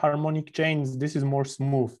 harmonic chains, this is more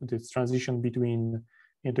smooth, this transition between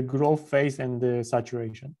the growth phase and the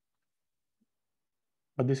saturation.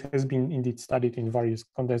 But this has been indeed studied in various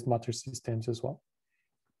condensed matter systems as well.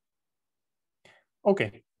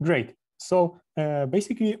 Okay, great. So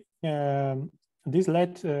basically, this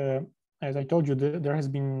led, as I told you, there has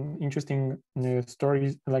been interesting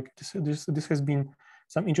stories like this has been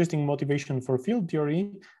some interesting motivation for field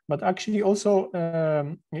theory, but actually also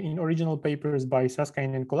in original papers by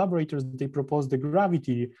Saskain and collaborators, they proposed the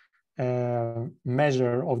gravity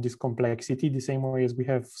measure of this complexity, the same way as we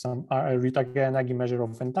have some Ryutake-Yanagi measure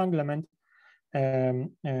of entanglement.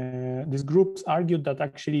 These groups argued that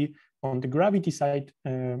actually on the gravity side,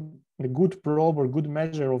 the good probe or good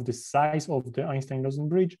measure of the size of the Einstein-Rosen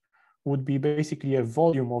bridge would be basically a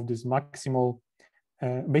volume of this maximal,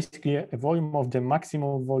 basically a volume of the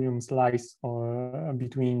maximal volume slice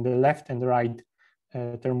between the left and the right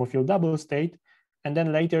thermophile double state. And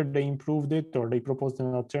then later they improved it, or they proposed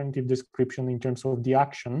an alternative description in terms of the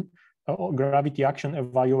action, gravity action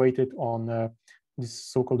evaluated on this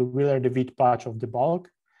so-called Wheeler-DeWitt patch of the bulk.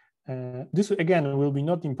 This again will be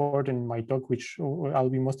not important in my talk, which I'll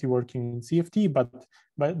be mostly working in CFT, but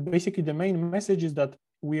basically the main message is that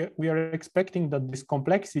we are expecting that this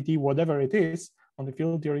complexity, whatever it is, on the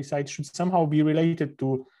field theory side should somehow be related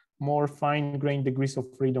to more fine-grained degrees of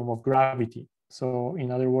freedom of gravity. So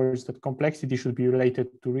in other words, that complexity should be related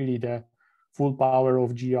to really the full power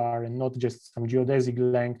of GR and not just some geodesic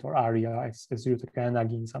length or area as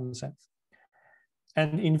Ryutake-Yanagi in some sense.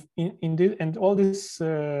 And in all these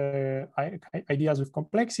ideas with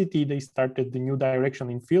complexity, they started the new direction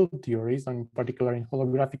in field theories, and in particular in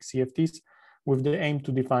holographic CFTs, with the aim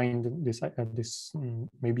to define this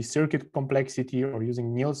maybe circuit complexity or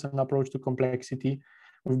using Nielsen approach to complexity.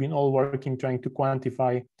 We've been all working trying to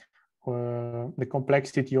quantify the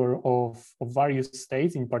complexity of various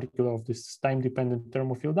states, in particular of this time-dependent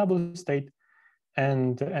thermophile double state.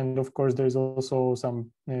 And of course, there's also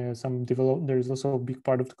there's also a big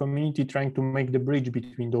part of the community trying to make the bridge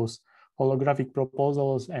between those holographic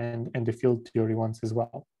proposals and the field theory ones as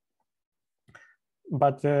well.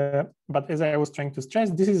 But as I was trying to stress,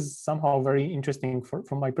 this is somehow very interesting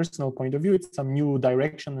from my personal point of view. It's some new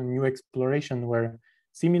direction and new exploration where,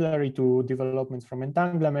 similarly to developments from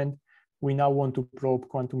entanglement, we now want to probe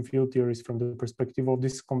quantum field theories from the perspective of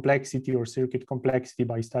this complexity or circuit complexity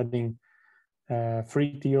by studying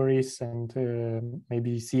free theories and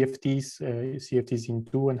maybe CFTs, CFTs in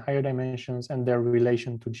 2 and higher dimensions and their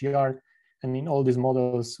relation to GR. And in all these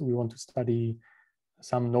models, we want to study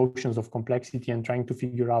some notions of complexity and trying to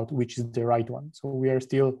figure out which is the right one. So we are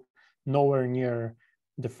still nowhere near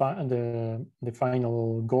the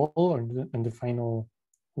final goal and the final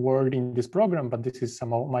word in this program, but this is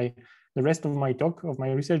somehow the rest of my talk, of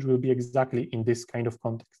my research will be exactly in this kind of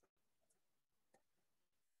context.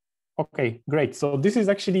 Okay, great. So this is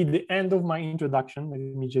actually the end of my introduction. Let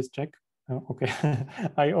me just check. Okay,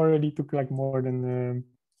 I already took like more than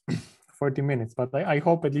 40 minutes, but I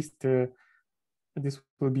hope at least this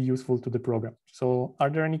will be useful to the program. So are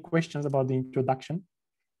there any questions about the introduction?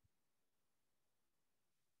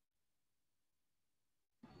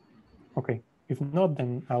 Okay, if not,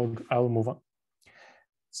 then I'll move on.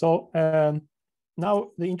 So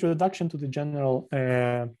now the introduction to the general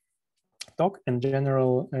talk and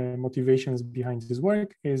general motivations behind this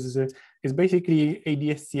work is basically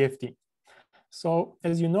ADS CFT. So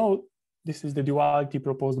as you know, this is the duality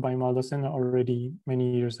proposed by Maldacena already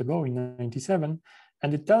many years ago in '97,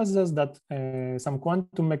 and it tells us that some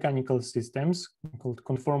quantum mechanical systems called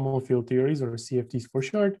conformal field theories, or CFTs for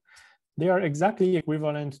short, they are exactly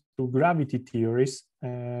equivalent to gravity theories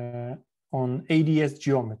on ADS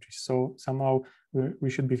geometry. So somehow we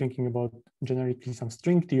should be thinking about generically some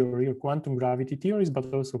string theory or quantum gravity theories, but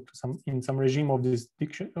also in some regime of this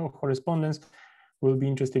correspondence, we'll be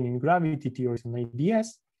interested in gravity theories on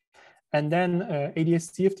ADS. And then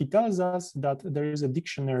ADS CFT tells us that there is a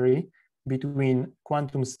dictionary between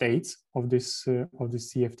quantum states of this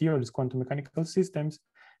CFT or these quantum mechanical systems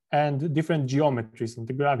and different geometries on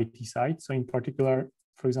the gravity side. So in particular,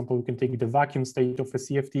 for example, we can take the vacuum state of a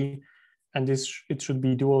CFT, and it should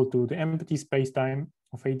be dual to the empty spacetime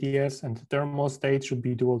of ADS, and the thermal state should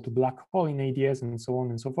be dual to black hole in ADS, and so on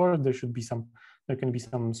and so forth. There can be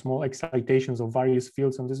some small excitations of various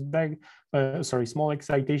fields on this bag. Small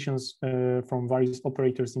excitations from various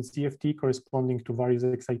operators in CFT corresponding to various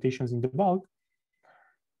excitations in the bulk.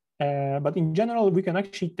 But in general, we can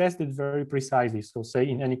actually test it very precisely. So say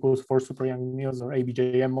in n equals 4 super Young-Mills or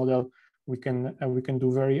ABJM model, we can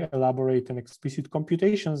do very elaborate and explicit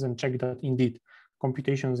computations and check that indeed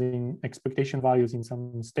computations in expectation values in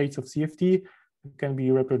some states of CFT can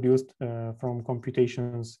be reproduced from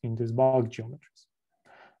computations in these bulk geometries.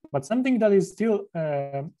 But something that is still,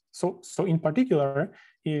 so in particular,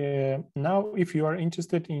 now if you are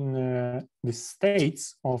interested in the states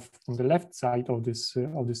of, on the left side of this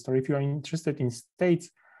story, if you are interested in states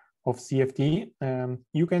of CFT,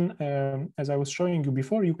 you can, as I was showing you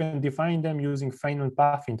before, you can define them using Feynman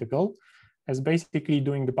path integral as basically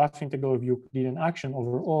doing the path integral of Euclidean action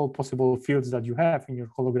over all possible fields that you have in your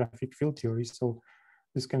holographic field theory. So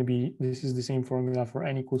this is the same formula for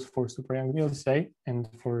n equals 4 super young will say, and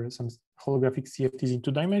for some holographic CFTs in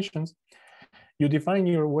 2 dimensions. You define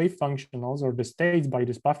your wave functionals or the states by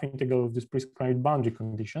this path integral of this prescribed boundary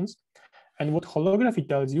conditions. And what holography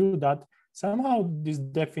tells you that somehow this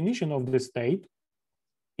definition of the state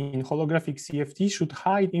in holographic CFT should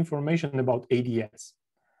hide information about ADS.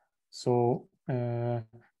 So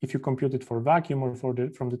if you compute it for vacuum or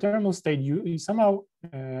from the thermal state, you somehow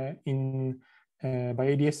by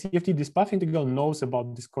ADS CFT, this path integral knows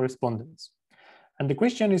about this correspondence. And the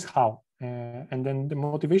question is how? And then the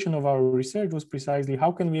motivation of our research was precisely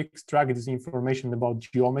how can we extract this information about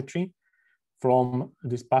geometry from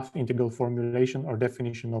this path integral formulation or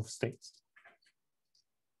definition of states.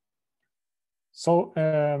 So,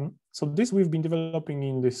 so this we've been developing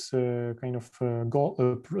in this kind of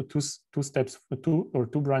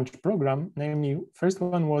two branch program. Namely, first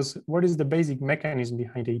one was what is the basic mechanism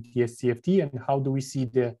behind ADS CFT and how do we see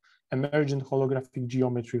the emergent holographic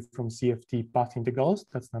geometry from CFT path integrals?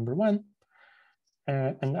 That's number one.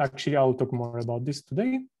 And actually, I'll talk more about this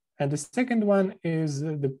today. And the second one is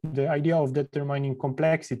the idea of determining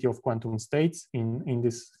complexity of quantum states in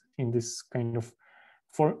this kind of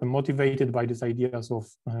motivated by these ideas of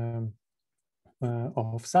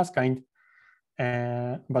Susskind,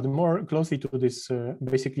 but more closely to this,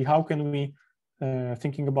 basically, how can we,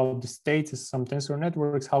 thinking about the states as some tensor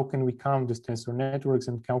networks, how can we count these tensor networks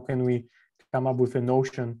and how can we come up with a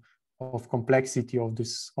notion of complexity of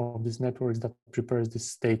these networks that prepares this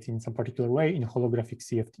state in some particular way in holographic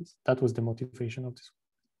CFTs. That was the motivation of this.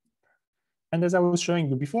 And as I was showing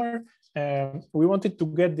you before, we wanted to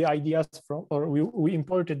get the ideas from, or we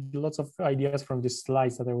imported lots of ideas from these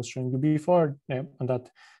slides that I was showing you before, and that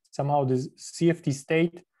somehow this CFT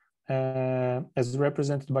state, as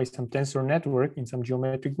represented by some tensor network in some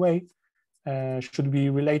geometric way, should be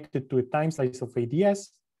related to a time slice of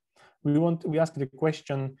ADS. We asked the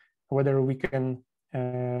question whether we can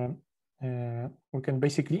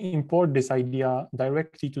basically import this idea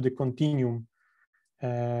directly to the continuum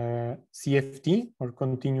CFT or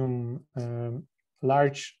continuum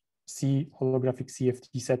large C holographic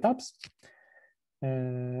CFT setups.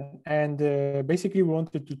 And basically we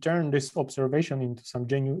wanted to turn this observation into some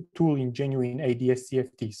tool in genuine ADS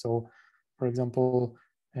CFT. So for example,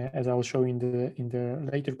 as I will show in the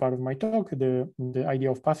later part of my talk, the idea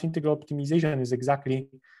of path integral optimization is exactly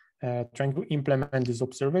trying to implement this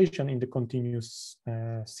observation in the continuous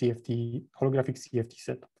CFT holographic CFT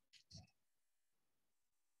setup.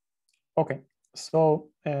 Okay, so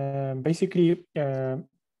basically the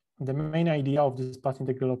main idea of this path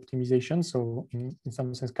integral optimization, so in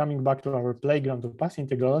some sense coming back to our playground of path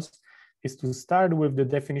integrals, is to start with the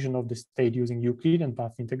definition of the state using Euclidean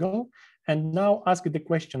path integral, and now ask the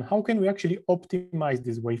question, how can we actually optimize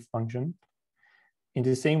this wave function in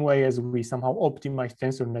the same way as we somehow optimize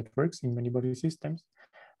tensor networks in many-body systems?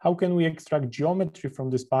 How can we extract geometry from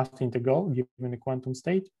this path integral given a quantum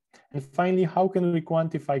state? And finally, how can we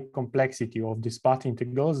quantify complexity of these path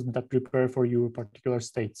integrals that prepare for you a particular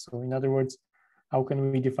state? So in other words, how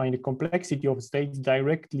can we define the complexity of states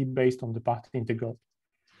directly based on the path integral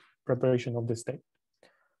preparation of the state?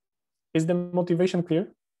 Is the motivation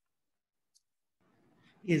clear?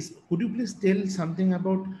 Yes, could you please tell something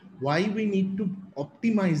about why we need to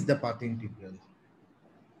optimize the path integral?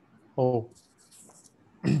 Oh,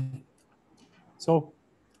 so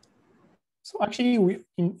actually, we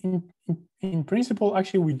in principle,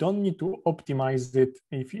 actually, we don't need to optimize it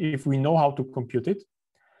if we know how to compute it.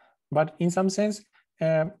 But in some sense,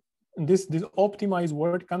 this optimized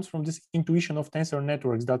word comes from this intuition of tensor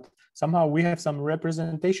networks that somehow we have some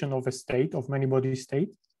representation of a state, of many-body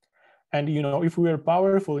state. And if we are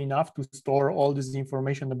powerful enough to store all this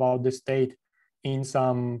information about the state in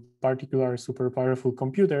some particular super powerful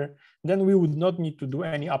computer, then we would not need to do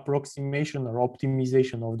any approximation or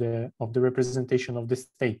optimization of the representation of the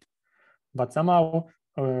state. But somehow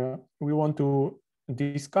we want to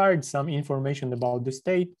discard some information about the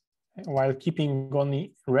state while keeping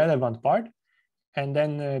only relevant part. And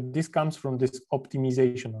then this comes from this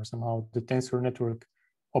optimization, or somehow the tensor network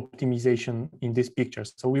optimization in this picture.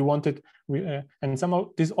 So we wanted, and somehow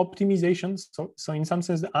this optimization, so in some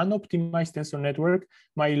sense, the unoptimized tensor network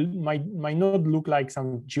might not look like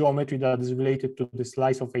some geometry that is related to the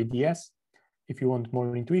slice of ADS, if you want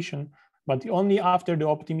more intuition, but only after the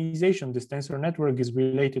optimization, this tensor network is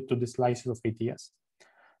related to the slices of ADS.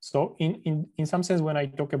 So in some sense, when I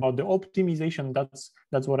talk about the optimization,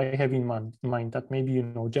 that's what I have in mind, that maybe, you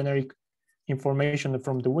know, generic information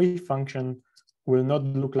from the wave function will not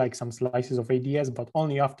look like some slices of ADS, but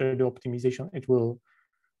only after the optimization, it will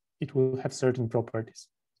have certain properties.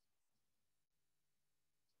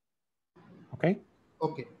 Okay?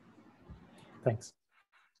 Okay. Thanks.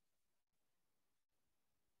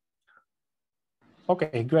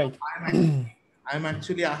 Okay, great. I'm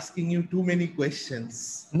actually asking you too many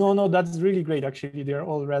questions. No, that's really great. Actually, they're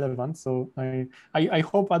all relevant. So I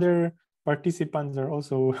hope other participants are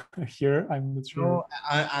also here. I'm not sure.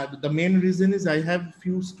 No, the main reason is I have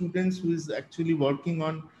few students who is actually working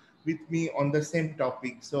on with me on the same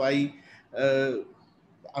topic. So I'm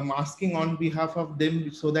asking on behalf of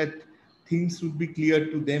them so that things would be clear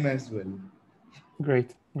to them as well.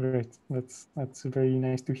 Great. That's very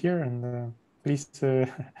nice to hear. And please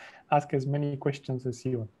ask as many questions as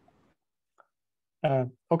you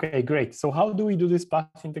want. Okay, great. So how do we do this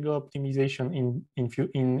path integral optimization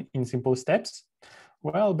in simple steps?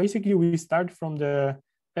 Well, basically we start from the,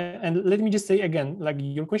 and let me just say again, like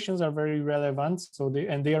your questions are very relevant. So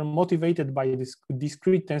they are motivated by this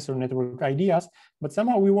discrete tensor network ideas, but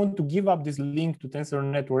somehow we want to give up this link to tensor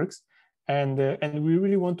networks, and we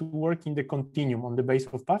really want to work in the continuum on the base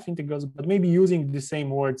of path integrals, but maybe using the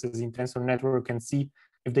same words as in tensor network, and see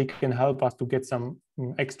if they can help us to get some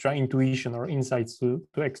extra intuition or insights to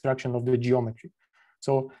extraction of the geometry.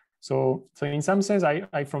 So in some sense,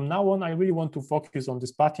 I from now on, I really want to focus on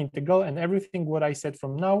this path integral, and everything what I said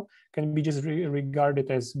from now can be just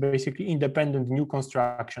regarded as basically independent new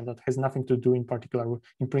construction that has nothing to do in particular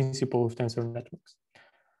in principle with tensor networks.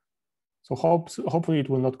 So hopefully it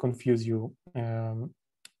will not confuse you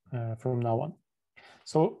from now on.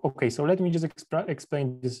 So, okay, so let me just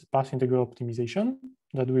explain this path integral optimization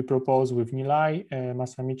that we propose with Nilay,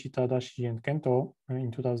 Masamichi, Tadashi, and Kento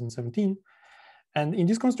in 2017. And in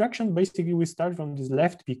this construction, basically, we start from this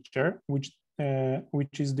left picture, which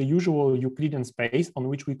is the usual Euclidean space on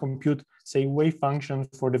which we compute, say, wave function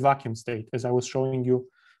for the vacuum state, as I was showing you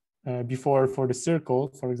before for the circle,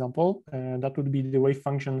 for example. That would be the wave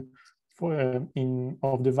function for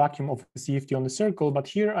of the vacuum of a CFT on the circle. But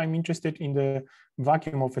here I'm interested in the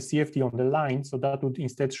vacuum of a CFT on the line. So that would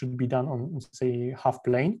instead should be done on, say, half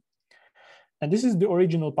plane. And this is the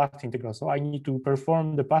original path integral. So I need to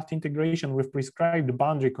perform the path integration with prescribed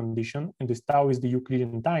boundary condition, and this tau is the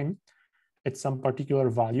Euclidean time at some particular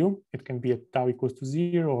value. It can be at tau equals to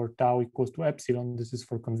 0 or tau equals to epsilon. This is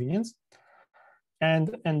for convenience.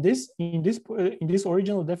 And in this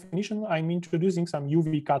original definition, I'm introducing some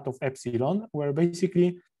UV cut of epsilon, where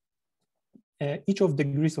basically each of the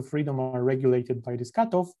degrees of freedom are regulated by this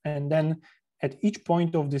cutoff, and then at each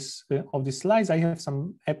point of this slice, I have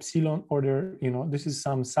some epsilon order, you know, this is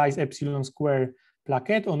some size epsilon square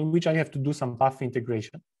plaquette on which I have to do some path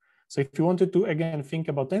integration. So if you wanted to, again, think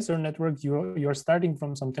about tensor network, you're starting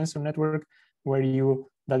from some tensor network where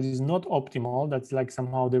that is not optimal, that's like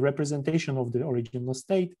somehow the representation of the original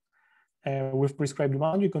state with prescribed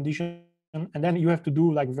boundary condition. And then you have to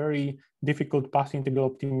do like very difficult path integral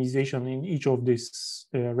optimization in each of these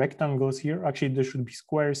rectangles here. Actually, there should be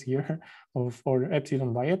squares here for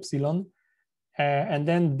epsilon by epsilon. And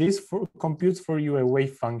then this computes for you a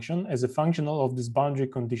wave function as a functional of this boundary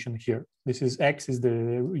condition here. This is X is the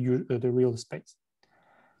real space.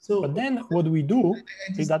 So, but then what we do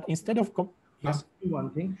is that instead of ask you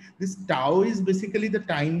one thing, this tau is basically the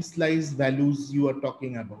time slice values you are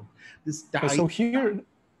talking about. This tau. So here.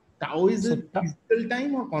 Tau is a physical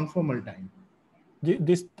time or conformal time?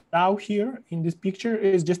 This tau here in this picture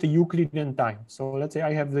is just a Euclidean time. So let's say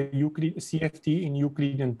I have the CFT in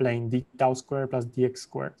Euclidean plane, d tau square plus dx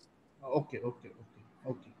square. Okay.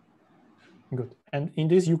 Good. And in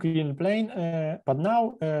this Euclidean plane, but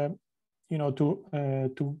now, you know,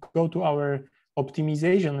 to go to our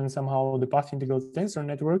optimization and somehow the path integral tensor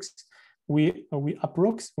networks, we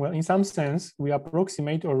well, in some sense, we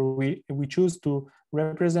approximate or we choose to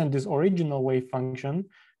represent this original wave function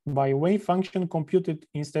by a wave function computed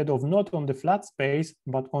instead of not on the flat space,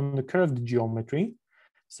 but on the curved geometry,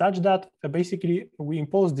 such that basically we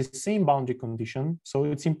impose the same boundary condition. So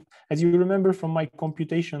it's, as you remember from my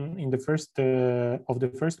computation in the first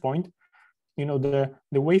point, you know,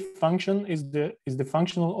 the wave function is the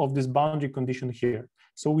functional of this boundary condition here.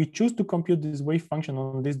 So we choose to compute this wave function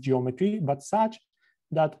on this geometry, but such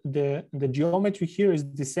that the geometry here is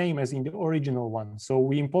the same as in the original one. So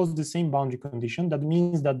we impose the same boundary condition. That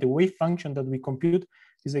means that the wave function that we compute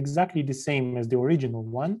is exactly the same as the original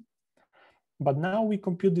one. But now we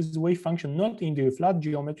compute this wave function not in the flat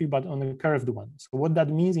geometry, but on a curved one. So what that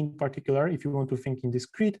means in particular, if you want to think in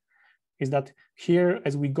discrete, is that here,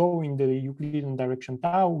 as we go in the Euclidean direction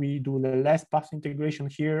tau, we do the less path integration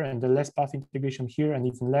here and the less path integration here and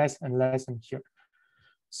even less and less and here.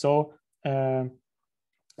 So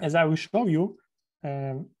as I will show you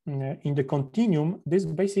in the continuum, this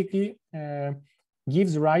basically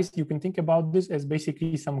gives rise, you can think about this as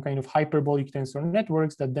basically some kind of hyperbolic tensor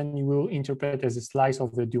networks that then you will interpret as a slice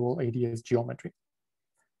of the dual ADS geometry.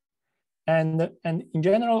 And in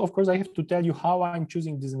general, of course, I have to tell you how I'm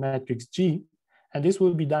choosing this matrix G, and this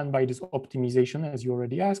will be done by this optimization, as you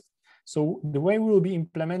already asked. So the way we will be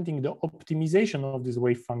implementing the optimization of this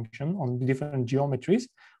wave function on the different geometries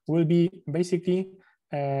will be basically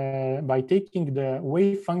by taking the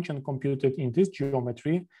wave function computed in this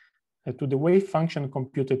geometry to the wave function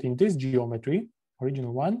computed in this geometry,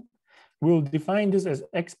 original one. We'll define this as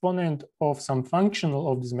exponent of some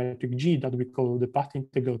functional of this metric G that we call the path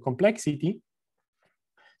integral complexity.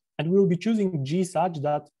 And we'll be choosing G such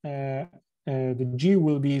that the G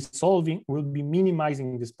will be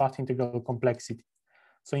minimizing this path integral complexity.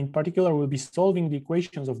 So in particular, we'll be solving the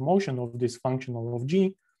equations of motion of this functional of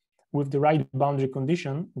G with the right boundary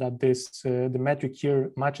condition that this the metric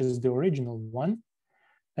here matches the original one.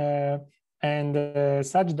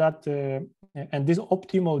 Such that, and these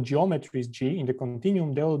optimal geometries G in the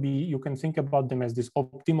continuum, they will be, you can think about them as these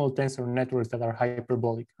optimal tensor networks that are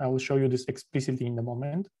hyperbolic. I will show you this explicitly in a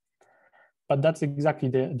moment. But that's exactly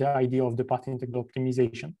the idea of the path integral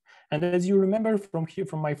optimization. And as you remember from here,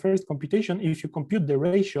 from my first computation, if you compute the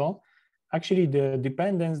ratio, actually the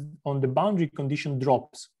dependence on the boundary condition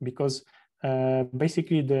drops because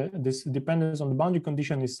basically this dependence on the boundary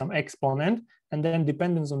condition is some exponent, and then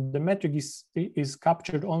dependence on the metric is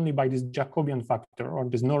captured only by this Jacobian factor or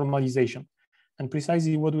this normalization. And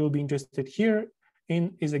precisely what we'll be interested here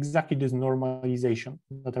in is exactly this normalization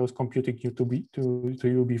that I was computing to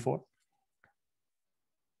you before.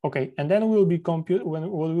 Okay, and then we'll be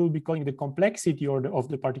we'll be calling the complexity of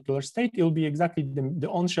the particular state. It will be exactly the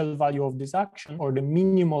on-shell value of this action or the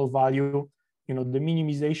minimal value, you know, the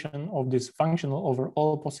minimization of this functional over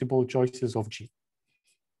all possible choices of G.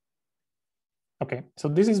 Okay, so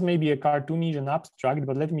this is maybe a cartoonish and abstract,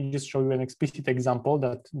 but let me just show you an explicit example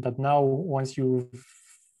that now, once you've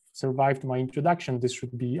survived my introduction, this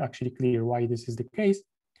should be actually clear why this is the case.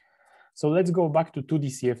 So let's go back to 2D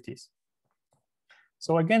CFTs.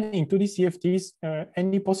 So again, in 2D CFTs,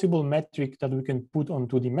 any possible metric that we can put on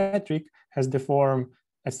 2D metric has the form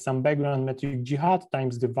as some background metric G hat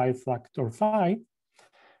times the Weil factor phi.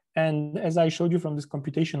 And as I showed you from this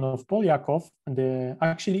computation of Polyakov,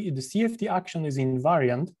 actually the CFT action is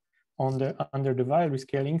invariant under the Weil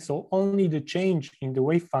rescaling. So only the change in the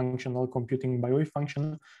wave function or computing by wave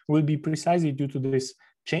function will be precisely due to this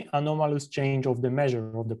anomalous change of the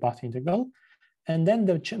measure of the path integral. And then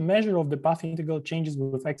the measure of the path integral changes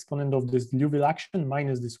with exponent of this Liouville action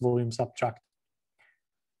minus this volume subtract.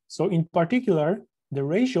 So in particular, the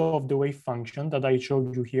ratio of the wave function that I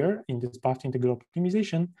showed you here in this path integral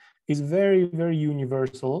optimization is very, very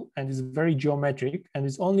universal and is very geometric, and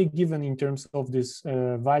is only given in terms of this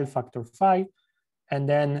Weil factor phi, and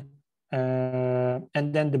then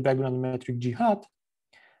the background metric G hat.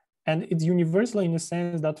 And it's universal in the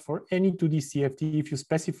sense that for any 2D CFT, if you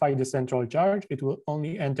specify the central charge, it will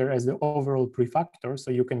only enter as the overall prefactor.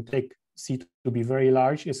 So you can take C to be very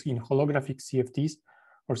large, as in holographic CFTs,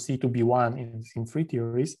 or C to be 1 in free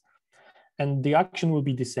theories. And the action will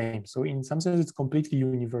be the same. So in some sense, it's completely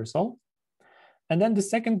universal. And then the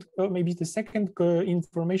second, maybe the second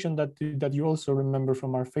information that you also remember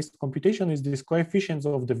from our first computation is this coefficients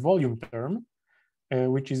of the volume term,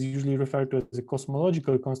 which is usually referred to as the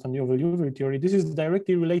cosmological constant over Liouville theory. This is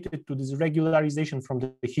directly related to this regularization from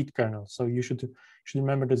the heat kernel. So you should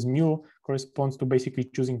remember that mu corresponds to basically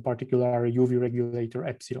choosing particular UV regulator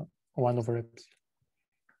epsilon, 1 over epsilon.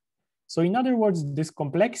 So in other words, this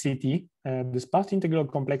complexity, this path integral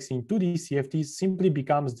complexity in 2D CFTs simply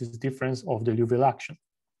becomes this difference of the Liouville action.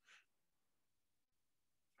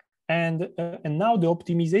 And now the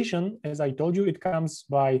optimization, as I told you, it comes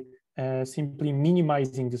by simply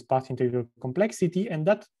minimizing this path integral complexity, and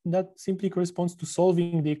that simply corresponds to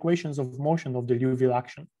solving the equations of motion of the Liouville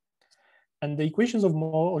action. And the equations of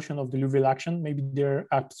motion of the Liouville action, maybe they're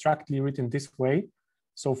abstractly written this way.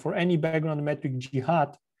 So for any background metric G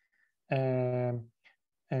hat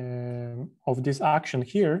of this action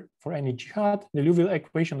here, for any G hat, the Liouville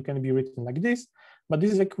equation can be written like this, but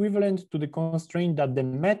this is equivalent to the constraint that the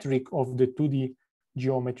metric of the 2D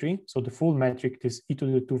geometry, so the full metric, this e to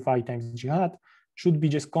the 2 phi times g hat, should be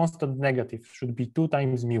just constant negative, should be 2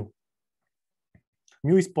 times mu.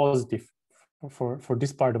 Mu is positive for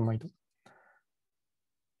this part of my talk.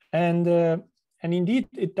 And indeed,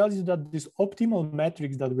 it tells you that these optimal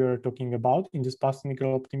metrics that we are talking about in this path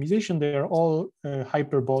integral optimization, they are all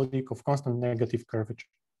hyperbolic of constant negative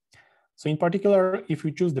curvature. So in particular, if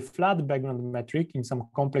we choose the flat background metric in some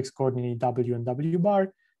complex coordinate w and w bar,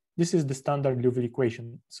 this is the standard Liouville equation.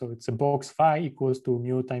 So it's a box phi equals to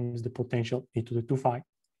mu times the potential e to the 2 phi.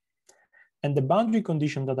 And the boundary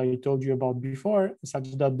condition that I told you about before, such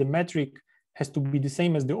that the metric has to be the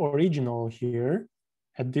same as the original here,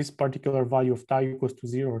 at this particular value of tau equals to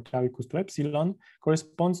 0 or tau equals to epsilon,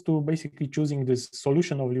 corresponds to basically choosing this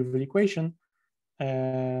solution of Liouville equation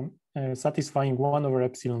satisfying 1 over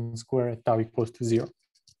epsilon square at tau equals to 0.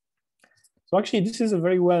 So actually, this is a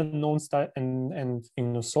very well-known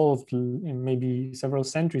and solved maybe several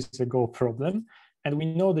centuries ago problem. And we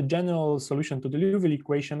know the general solution to the Liouville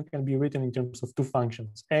equation can be written in terms of two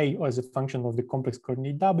functions, A as a function of the complex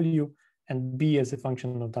coordinate W and B as a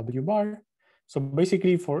function of W bar. So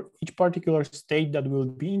basically for each particular state that we'll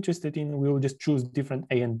be interested in, we will just choose different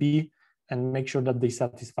A and B and make sure that they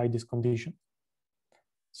satisfy this condition.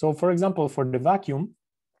 So for example, for the vacuum,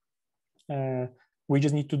 we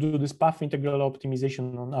just need to do this path integral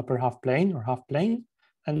optimization on upper half plane or half plane.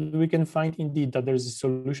 And we can find indeed that there's a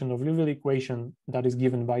solution of Liouville equation that is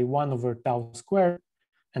given by 1 over tau squared,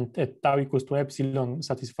 and at tau equals to epsilon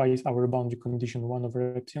satisfies our boundary condition 1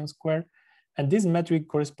 over epsilon squared. And this metric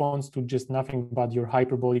corresponds to just nothing but your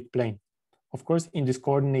hyperbolic plane, of course, in this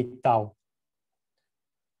coordinate tau.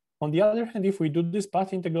 On the other hand, if we do this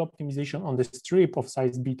path integral optimization on the strip of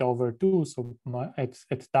size beta over 2, so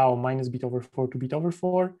at tau minus beta over 4 to beta over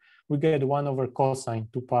 4, we get 1 over cosine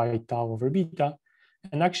 2 pi tau over beta.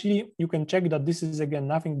 And actually, you can check that this is, again,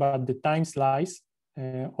 nothing but the time slice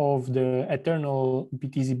of the eternal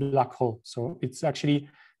BTZ black hole. So it's actually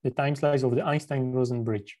the time slice of the Einstein-Rosen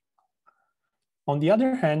bridge. On the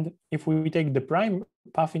other hand, if we take the prime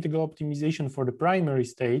path integral optimization for the primary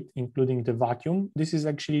state, including the vacuum, this is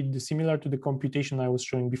actually similar to the computation I was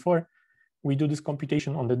showing before. We do this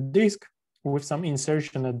computation on the disk with some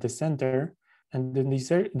insertion at the center, and then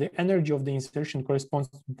the energy of the insertion corresponds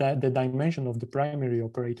to the dimension of the primary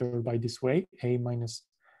operator by this way, A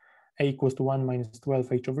equals to 1 minus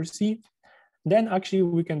 12 H over C. Then actually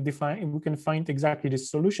we can find exactly the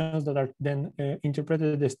solutions that are then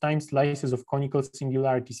interpreted as time slices of conical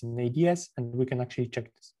singularities in ADS, and we can actually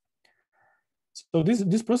check this. So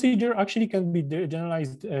this procedure actually can be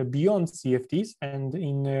generalized beyond CFTs, and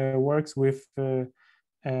in works with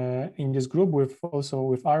in this group also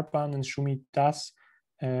with Arpan and Shumitas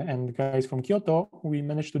and guys from Kyoto, we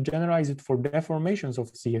managed to generalize it for deformations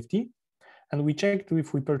of CFT, and we checked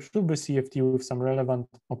if we perturb a CFT with some relevant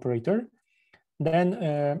operator. Then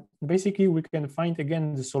basically we can find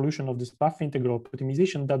again the solution of this path integral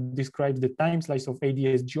optimization that describes the time slice of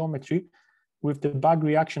ADS geometry with the back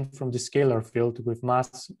reaction from the scalar field with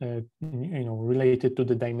mass related to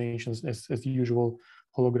the dimensions as usual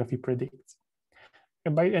holography predicts.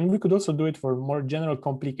 And we could also do it for more general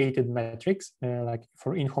complicated metrics like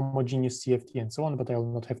for inhomogeneous CFT and so on, but I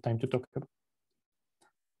will not have time to talk about.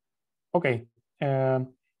 Okay,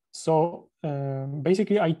 so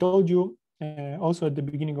basically I told you also at the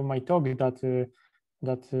beginning of my talk that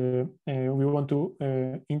we want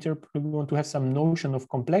to have some notion of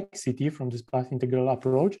complexity from this path integral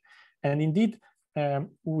approach, and indeed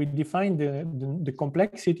we define the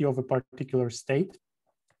complexity of a particular state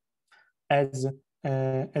as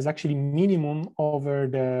actually minimum over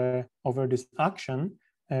this action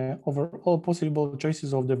over all possible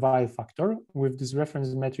choices of the Weil factor with this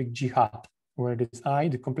reference metric G hat, where this I,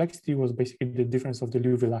 the complexity, was basically the difference of the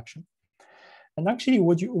Liouville action. And actually,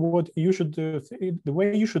 the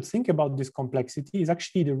way you should think about this complexity is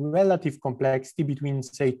actually the relative complexity between,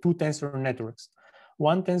 say, two tensor networks.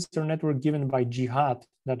 One tensor network given by G hat,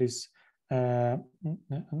 that is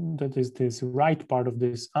this right part of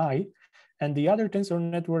this I, and the other tensor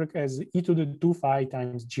network as e to the 2 phi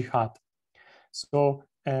times G hat. So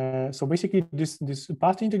basically, this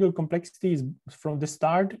path integral complexity is from the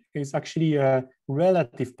start is actually a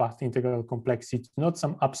relative path integral complexity, not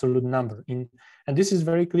some absolute number. And this is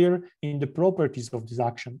very clear in the properties of this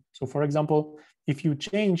action. So, for example, if you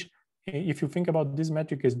think about this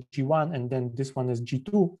metric as G1 and then this one as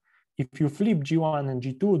G2, if you flip G1 and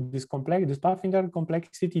G2, this path integral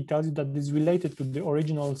complexity tells you that this is related to the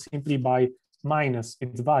original simply by minus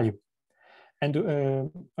its value. And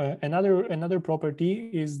another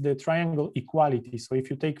property is the triangle equality. So if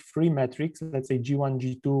you take three metrics, let's say G1,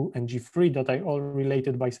 G2, and G3 that are all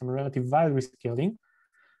related by some relative Weyl rescaling,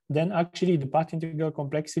 then actually the path integral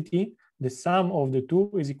complexity, the sum of the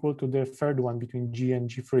two is equal to the third one between G and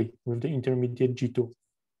G3 with the intermediate G2.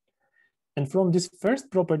 And from this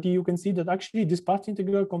first property, you can see that actually this path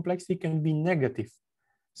integral complexity can be negative,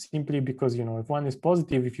 simply because, you know, if one is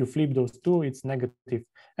positive, if you flip those two, it's negative.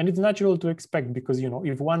 And it's natural to expect because, you know,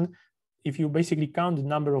 if you basically count the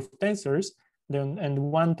number of tensors, then, and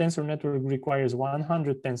one tensor network requires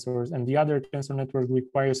 100 tensors and the other tensor network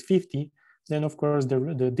requires 50, then of course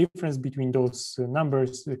the difference between those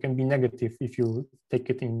numbers can be negative if you take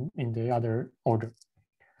it in the other order.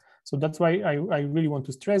 So that's why I really want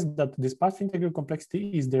to stress that this path integral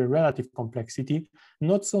complexity is the relative complexity,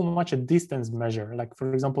 not so much a distance measure. Like,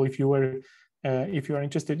 for example, if you are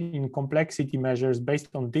interested in complexity measures based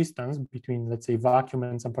on distance between, let's say, vacuum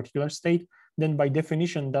and some particular state, then by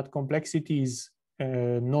definition, that complexity is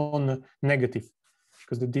non-negative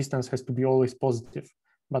because the distance has to be always positive.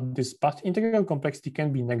 But this path integral complexity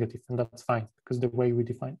can be negative, and that's fine because the way we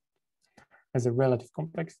define it as a relative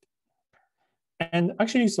complexity. And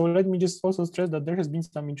actually, so let me just also stress that there has been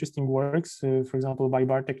some interesting works, for example, by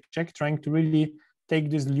Bartek Czech, trying to really take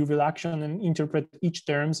this Liouville action and interpret each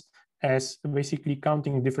terms as basically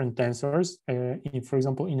counting different tensors. For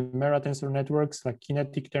example, in Mera tensor networks, like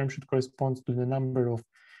kinetic term should correspond to the number of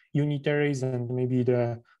unitaries and maybe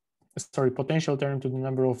potential term to the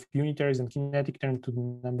number of unitaries and kinetic term to the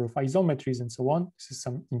number of isometries and so on. This is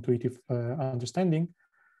some intuitive understanding.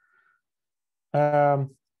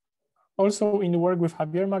 Also, in the work with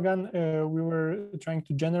Javier Magan, we were trying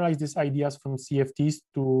to generalize these ideas from CFTs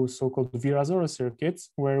to so-called Virasoro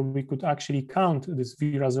circuits, where we could actually count these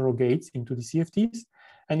Virasoro gates into the CFTs.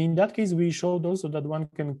 And in that case, we showed also that one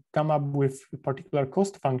can come up with particular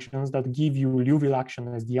cost functions that give you Liouville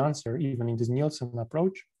action as the answer, even in this Nielsen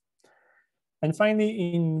approach. And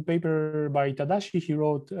finally, in paper by Tadashi, he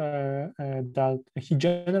wrote that he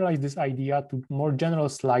generalized this idea to more general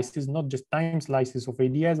slices, not just time slices of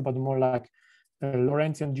ADS, but more like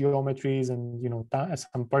Lorentzian geometries and, you know,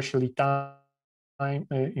 some partially time,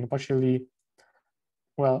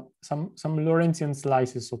 some Lorentzian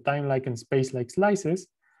slices, so time-like and space-like slices.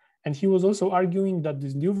 And he was also arguing that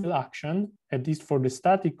this Liouville action, at least for the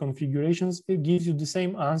static configurations, it gives you the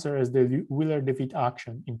same answer as the Wheeler-de Wit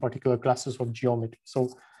action in particular classes of geometry. So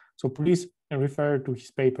please refer to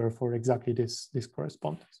his paper for exactly this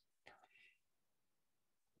correspondence.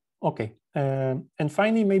 Okay, and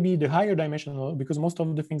finally, maybe the higher dimensional, because most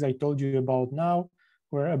of the things I told you about now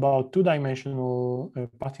were about two-dimensional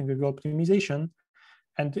path integral optimization.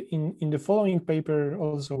 And in the following paper,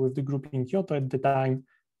 also with the group in Kyoto at the time,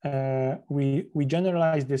 we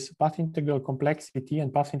generalized this path integral complexity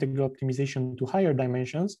and path integral optimization to higher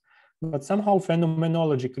dimensions, but somehow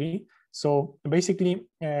phenomenologically. So basically,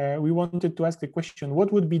 we wanted to ask the question,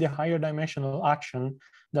 what would be the higher dimensional action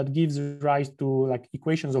that gives rise to like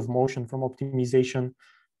equations of motion from optimization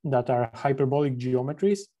that are hyperbolic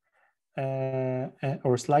geometries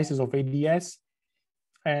or slices of ADS,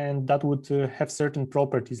 and that would have certain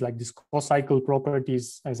properties like these co-cycle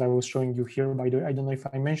properties, as I was showing you here. By the way, I don't know if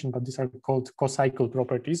I mentioned, but these are called co-cycle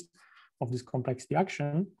properties of this complexity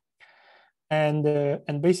action.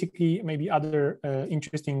 And basically maybe other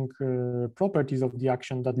interesting properties of the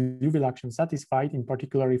action that Liouville action satisfied. In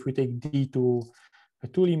particular, if we take D to a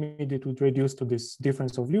two limit, it would reduce to this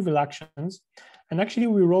difference of Liouville actions. And actually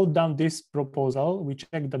we wrote down this proposal. We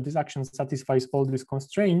checked that this action satisfies all these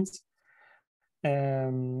constraints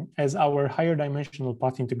as our higher dimensional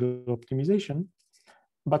path integral optimization.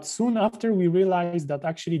 But soon after, we realized that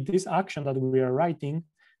actually this action that we are writing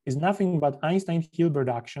is nothing but Einstein-Hilbert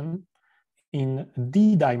action in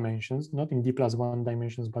D dimensions, not in D+1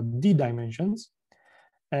 dimensions, but D dimensions.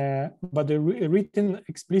 But they're written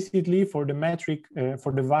explicitly for the metric,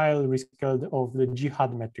 for the Weyl rescaled of the G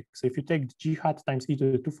hat metric. So if you take G hat times e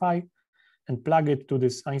to the 2 phi and plug it to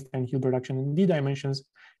this Einstein-Hilbert action in D dimensions,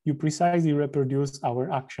 you precisely reproduce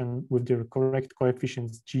our action with the correct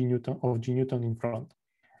coefficients G Newton in front.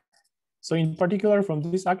 So in particular, from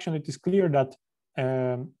this action, it is clear that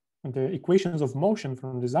the equations of motion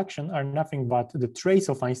from this action are nothing but the trace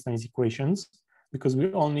of Einstein's equations, because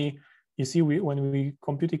we only, you see, when we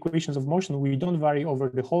compute equations of motion, we don't vary over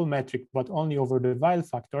the whole metric, but only over the Weyl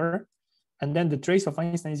factor. And then the trace of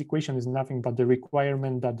Einstein's equation is nothing but the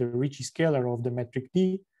requirement that the Ricci scalar of the metric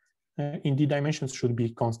D in D dimensions should be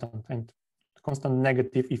constant, and constant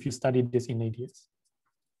negative if you study this in ADS.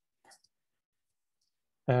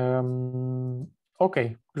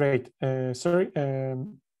 Okay, great. Sorry.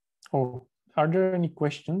 Oh, are there any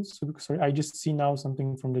questions? Sorry, I just see now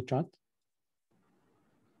something from the chat.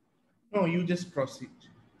 No, you just proceed.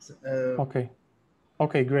 Okay.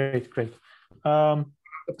 Okay, great.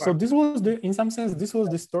 So this was in some sense, this was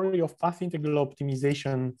the story of path integral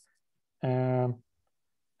optimization from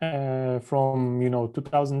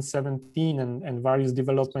 2017 and various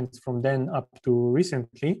developments from then up to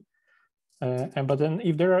recently. But then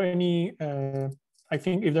if there are any, I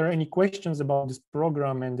think if there are any questions about this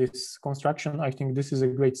program and this construction, I think this is a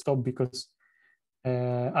great stop, because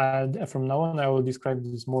from now on I will describe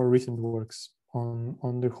these more recent works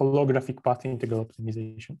on the holographic path integral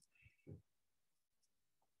optimization.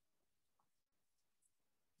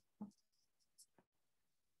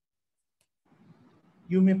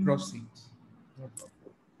 You may proceed.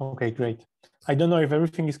 Okay, great. I don't know if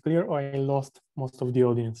everything is clear or I lost most of the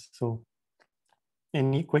audience. So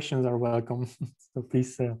any questions are welcome. So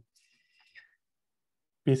please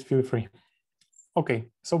feel free. Okay,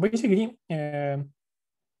 so basically,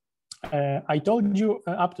 I told you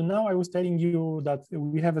up to now, I was telling you that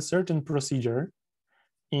we have a certain procedure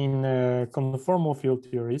in conformal field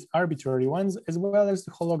theories, arbitrary ones, as well as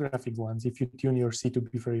the holographic ones, if you tune your C to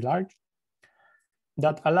be very large,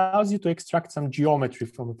 that allows you to extract some geometry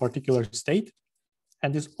from a particular state.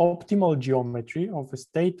 And this optimal geometry of a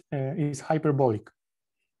state is hyperbolic.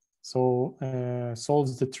 So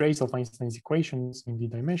solves the trace of Einstein's equations in the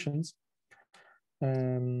dimensions.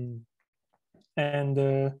 And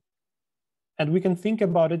we can think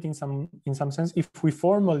about it in some sense if we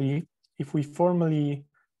formally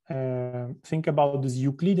think about this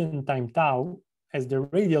Euclidean time tau as the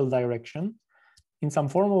radial direction. In some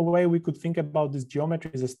formal way, we could think about these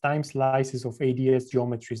geometries as time slices of ADS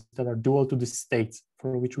geometries that are dual to the states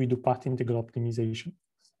for which we do path integral optimization.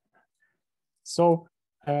 So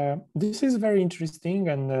this is very interesting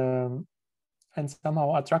and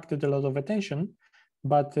somehow attracted a lot of attention.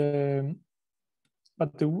 But the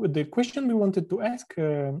question we wanted to ask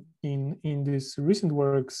in this recent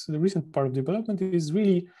works, the recent part of development, is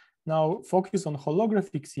really now focus on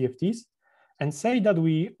holographic CFTs and say that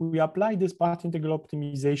we apply this path integral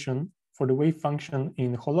optimization for the wave function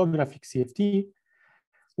in holographic CFT.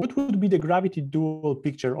 What would be the gravity dual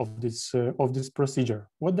picture of this procedure?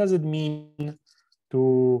 What does it mean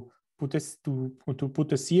to put a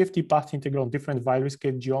CFT path integral on different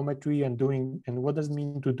Weierstrass geometry and what does it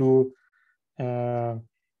mean to do the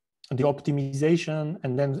optimization,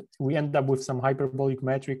 and then we end up with some hyperbolic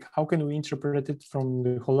metric? How can we interpret it from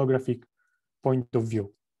the holographic point of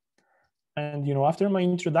view? And after my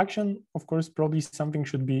introduction, of course, probably something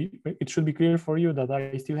should be clear for you that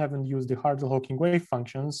I still haven't used the Hartle-Hawking wave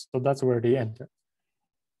functions, so that's where they enter.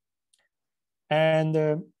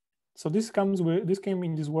 And so this came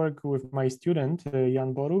in this work with my student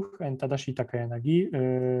Jan Boruch and Tadashi Takayanagi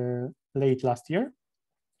late last year,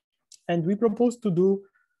 and we proposed to do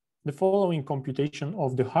the following computation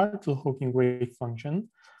of the Hartle-Hawking wave function,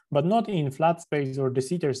 but not in flat space or de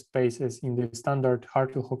Sitter space as in the standard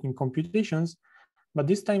Hartle-Hawking computations, but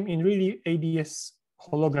this time in really ADS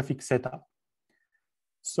holographic setup.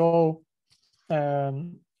 So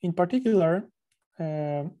in particular,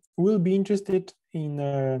 we'll be interested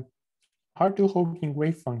in Hartle-Hawking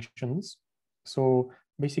wave functions. So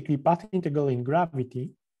basically path integral in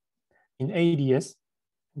gravity in ADS.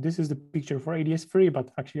 This is the picture for ADS3, but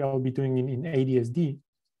actually I'll be doing it in ADS-D.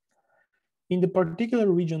 In the particular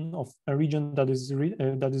region of a region that is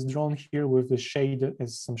drawn here with the shade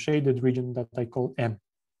as some shaded region that I call M.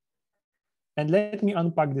 And let me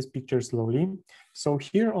unpack this picture slowly. So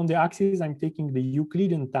here on the axis, I'm taking the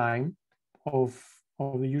Euclidean time of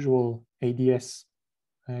the usual ADS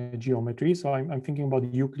geometry. So I'm thinking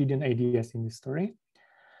about Euclidean ADS in this story.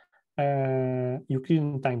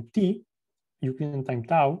 Euclidean time t, Euclidean time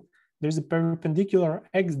tau. There's a perpendicular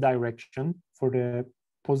x direction for the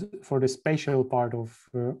spatial part of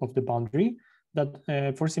the boundary. That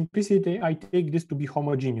for simplicity, I take this to be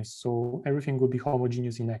homogeneous. So everything will be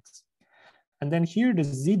homogeneous in x. And then here, the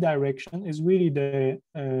z direction is really the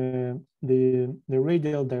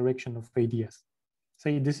radial direction of ADS.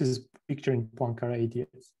 Say this is picture in Poincare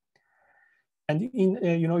ADS. And in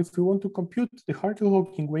if we want to compute the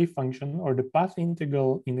Hartle-Hawking wave function or the path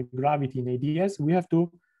integral in the gravity in ADS, we have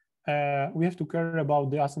to care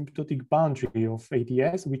about the asymptotic boundary of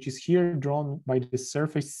ADS, which is here drawn by the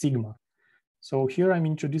surface sigma. So here I'm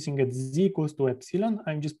introducing at z equals to epsilon.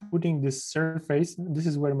 I'm just putting this surface. This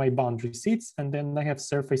is where my boundary sits, and then I have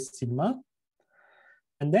surface sigma.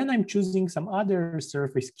 And then I'm choosing some other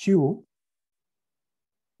surface q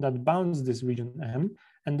that bounds this region M.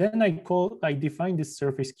 And then I define this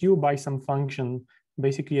surface q by some function,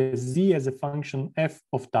 basically a z as a function f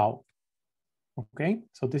of tau. Okay,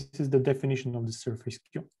 so this is the definition of the surface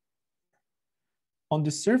Q. On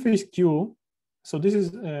the surface Q, so this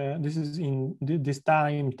is in this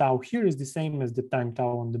time tau here is the same as the time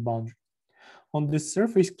tau on the boundary. On the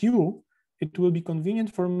surface Q, it will be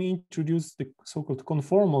convenient for me to introduce the so-called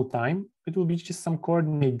conformal time. It will be just some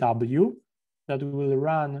coordinate W that will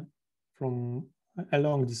run from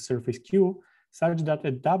along the surface Q, such that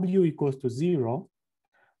at W equals to 0,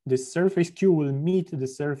 the surface Q will meet the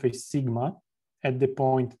surface sigma at the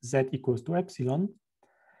point Z equals to epsilon,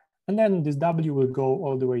 and then this W will go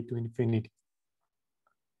all the way to infinity.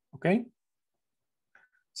 Okay?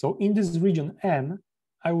 So in this region M,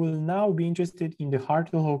 I will now be interested in the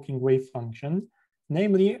Hartle-Hawking wave function.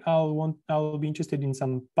 Namely, I'll be interested in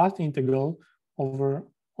some path integral over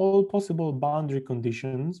all possible boundary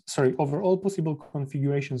conditions, over all possible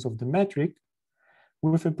configurations of the metric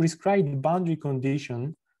with a prescribed boundary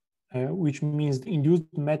condition, which means the induced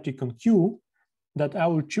metric on Q, that I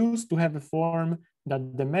will choose to have a form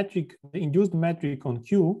that the induced metric on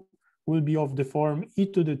Q will be of the form e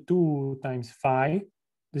to the 2 times phi.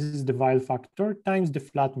 This is the Weil factor times the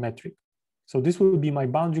flat metric. So this will be my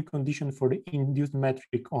boundary condition for the induced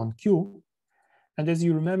metric on Q. And as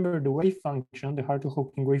you remember, the wave function, the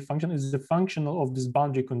Hartle-Hawking wave function, is the functional of this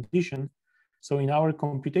boundary condition. So in our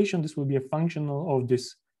computation, this will be a functional of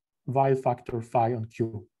this Weil factor phi on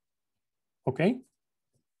Q. Okay?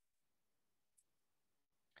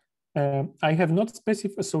 I have not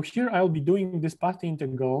specified, so here I'll be doing this path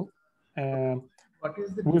integral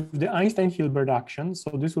with the Einstein-Hilbert action.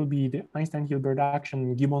 So this will be the Einstein-Hilbert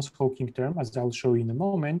action Gibbons-Hawking term, as I'll show you in a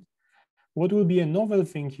moment. What will be a novel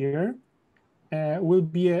thing here will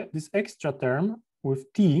be this extra term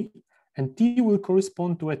with T, and T will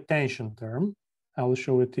correspond to a tension term. I'll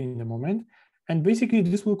show it in a moment. And basically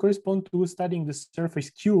this will correspond to studying the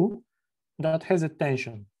surface Q that has a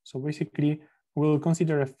tension. So basically we'll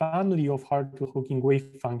consider a family of Hartle-Hawking wave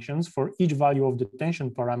functions for each value of the tension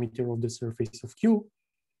parameter of the surface of Q.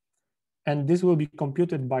 And this will be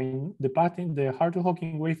computed by the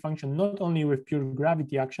Hartle-Hawking wave function, not only with pure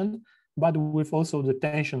gravity action, but with also the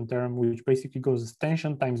tension term, which basically goes as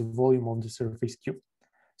tension times volume of the surface Q.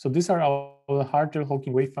 So these are our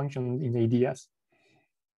Hartle-Hawking wave functions in ADS.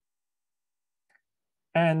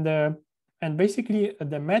 And basically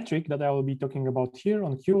the metric that I will be talking about here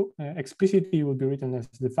on Q explicitly will be written as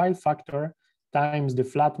the Weil factor times the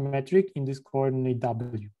flat metric in this coordinate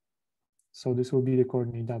W. So this will be the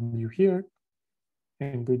coordinate W here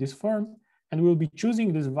in this form. And we'll be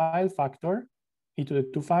choosing this Weil factor e to the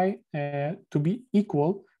 2 phi to be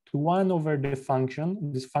equal to 1 over the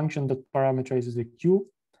function, this function that parameterizes the Q.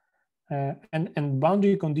 And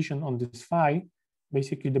boundary condition on this phi,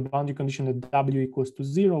 basically the boundary condition at W equals to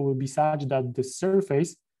 0 will be such that the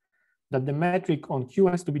surface, that the metric on Q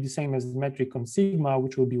has to be the same as the metric on sigma,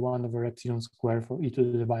 which will be 1 over epsilon square for e to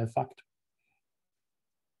the Weil factor.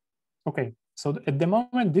 Okay, so at the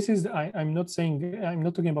moment, this is, I'm not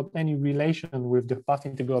talking about any relation with the path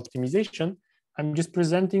integral optimization. I'm just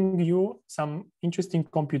presenting you some interesting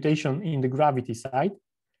computation in the gravity side.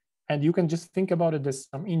 And you can just think about it as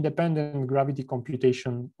some independent gravity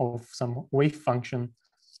computation of some wave function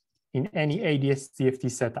in any ADS CFT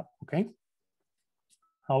setup, okay?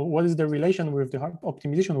 What is the relation with the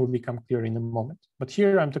optimization will become clear in a moment. But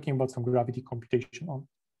here I'm talking about some gravity computation on.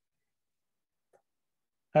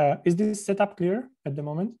 Is this setup clear at the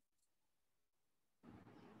moment?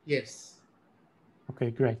 Yes.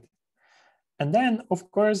 Okay, great. And then, of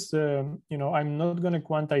course, I'm not going to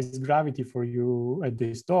quantize gravity for you at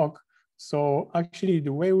this talk. So actually,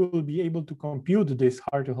 the way we will be able to compute these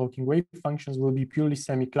Hartle-Hawking wave functions will be purely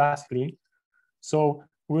semi-classically. So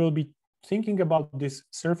we'll be thinking about this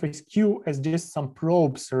surface Q as just some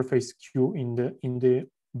probe surface Q in the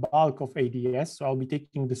bulk of ADS. So I'll be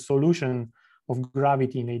taking the solution of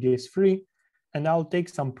gravity in ADS3, and I'll take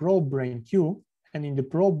some probe brane Q. And in the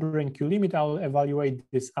probe brane Q limit, I'll evaluate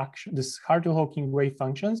this Hartle-Hawking wave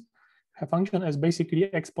function as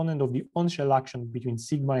basically exponent of the on-shell action between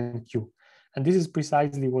sigma and Q. And this is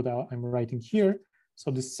precisely what I'm writing here.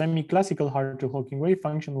 So the semi-classical Hartle-Hawking wave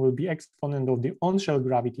function will be exponent of the on-shell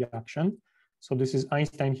gravity action. So this is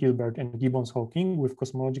Einstein-Hilbert and Gibbons-Hawking with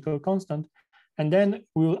cosmological constant. And then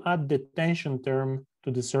we'll add the tension term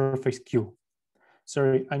to the surface Q.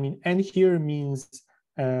 Sorry, I mean, N here means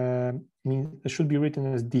it should be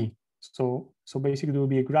written as D. So basically there will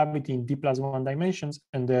be a gravity in D+1 dimensions,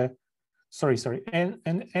 and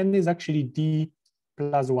N is actually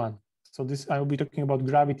D+1. So this, I will be talking about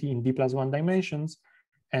gravity in D+1 dimensions,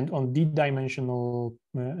 and on D-dimensional,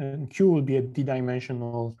 Q will be a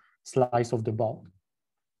D-dimensional slice of the bulk.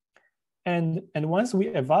 And once we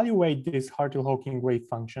evaluate this Hartle-Hawking wave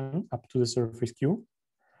function up to the surface Q,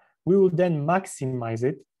 we will then maximize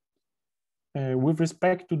it with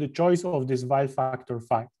respect to the choice of this Weil factor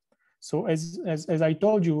phi. So as I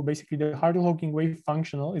told you, basically the Hartle-Hawking wave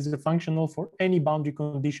functional is a functional for any boundary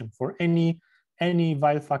condition. For any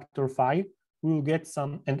Weil factor phi, we will get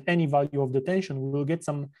some, and any value of the tension, we will get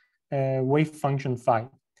some wave function phi.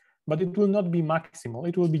 But it will not be maximal.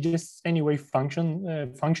 It will be just any wave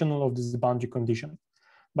function, functional of this boundary condition.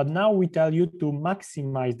 But now we tell you to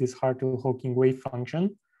maximize this Hartle-Hawking wave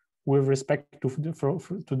function with respect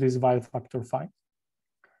to this Weil factor phi.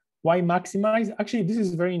 Why maximize? Actually, this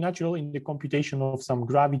is very natural in the computation of some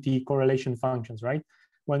gravity correlation functions, right?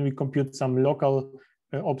 When we compute some local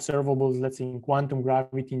observables, let's say in quantum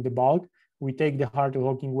gravity in the bulk, we take the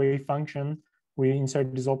Hartle-Hawking wave function, we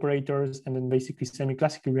insert these operators, and then basically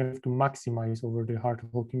semi-classically we have to maximize over the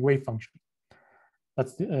Hartle-Hawking wave function.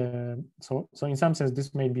 That's the, so in some sense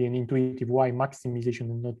this may be an intuitive why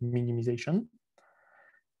maximization and not minimization.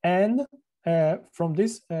 And from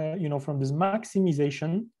this, from this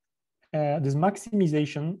maximization,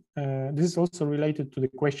 this is also related to the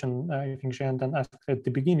question I think Sayantan asked at the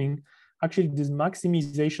beginning. Actually, this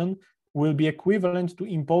maximization will be equivalent to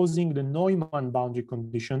imposing the Neumann boundary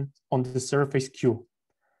condition on the surface Q.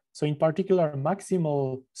 So in particular,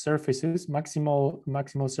 maximal surfaces,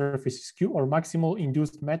 maximal surfaces Q or maximal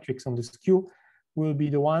induced metrics on this Q will be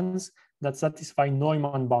the ones that satisfy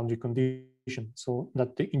Neumann boundary condition. So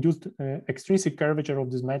that the induced extrinsic curvature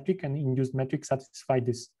of this metric and induced metric satisfy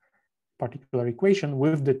this particular equation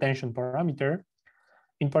with the tension parameter.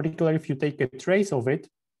 In particular, if you take a trace of it,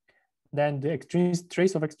 then the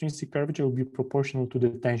trace of extrinsic curvature will be proportional to the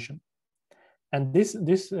tension. And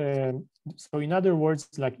so in other words,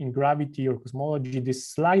 like in gravity or cosmology, these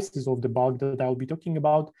slices of the bulk that I'll be talking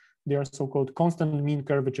about, they are so-called constant mean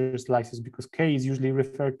curvature slices because K is usually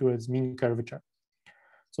referred to as mean curvature.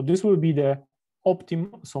 So this will be the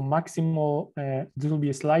optimal, so maximal, this will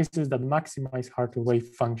be slices that maximize Hartle wave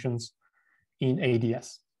functions in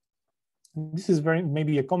ADS. This is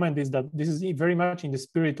maybe a comment is that this is very much in the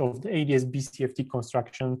spirit of the ADS BCFT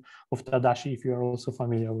construction of Tadashi, if you are also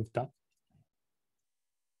familiar with that.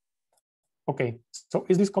 Okay, so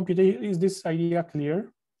is this idea clear?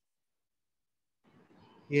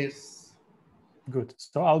 Yes. Good.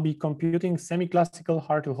 So I'll be computing semi-classical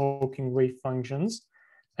Hartle-Hawking wave functions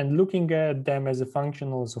and looking at them as a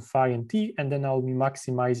function also phi and t, and then I'll be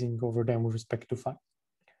maximizing over them with respect to phi.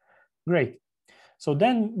 Great. So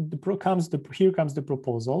then here comes the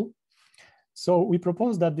proposal. So we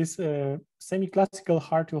propose that this semi-classical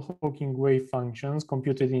Hartle-Hawking wave functions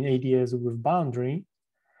computed in ADS with boundary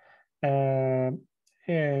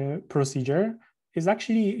procedure is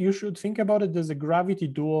actually, you should think about it as a gravity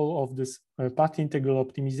dual of this path integral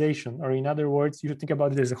optimization, or in other words, you should think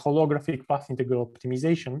about it as a holographic path integral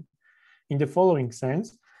optimization in the following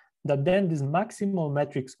sense, that then these maximal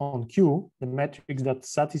metrics on Q, the metrics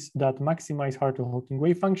that maximize Hartle-Hawking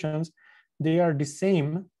wave functions, they are the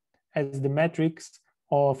same as the metrics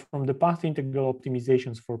from the path integral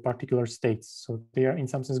optimizations for particular states. So they are in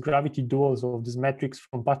some sense gravity duals of these metrics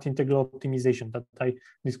from path integral optimization that I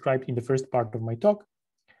described in the first part of my talk.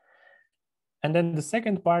 And then the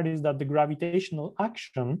second part is that the gravitational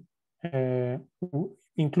action,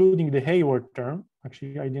 including the Hayward term,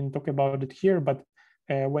 actually I didn't talk about it here, but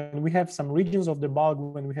when we have some regions of the bulk,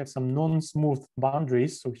 when we have some non-smooth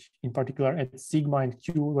boundaries, so in particular at sigma and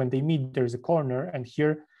Q, when they meet, there's a corner, and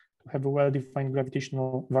here to have a well-defined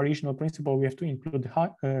gravitational variational principle, we have to include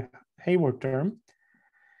the Hayward term.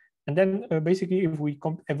 And then basically, if we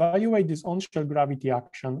evaluate this on-shell gravity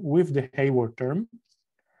action with the Hayward term,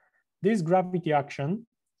 this gravity action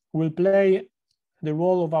will play the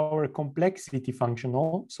role of our complexity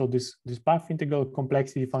functional. So this path integral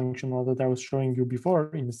complexity functional that I was showing you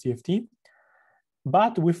before in the CFT,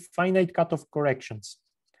 but with finite cutoff corrections.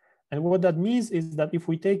 And what that means is that if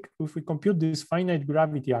we compute this finite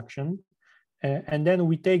gravity action, and then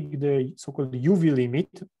we take the so-called UV limit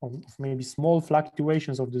of maybe small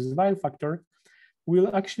fluctuations of this Weil factor,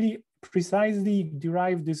 we'll actually precisely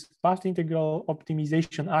derive this path integral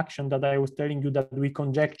optimization action that I was telling you that we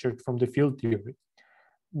conjectured from the field theory.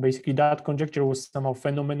 Basically, that conjecture was somehow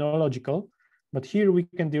phenomenological, but here we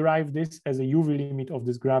can derive this as a UV limit of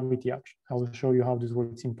this gravity action. I will show you how this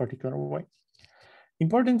works in particular way.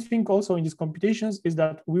 Important thing also in these computations is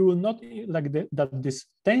that we will not, that this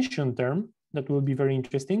tension term, that will be very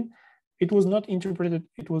interesting, it was not interpreted,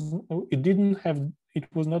 it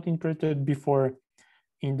was not interpreted before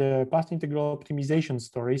in the path integral optimization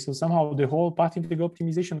story. So somehow the whole path integral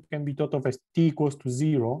optimization can be thought of as t equals to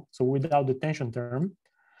 0, so without the tension term.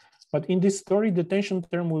 But in this story, the tension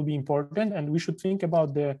term will be important, and we should think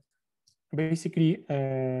about the basically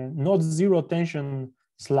not zero tension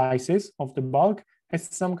slices of the bulk as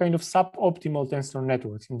some kind of suboptimal tensor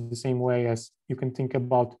networks, in the same way as you can think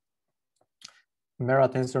about Mera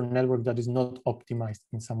tensor network that is not optimized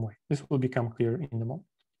in some way. This will become clear in a moment.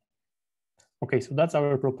 Okay, so that's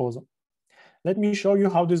our proposal. Let me show you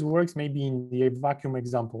how this works maybe in the vacuum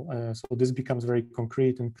example. So this becomes very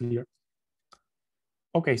concrete and clear.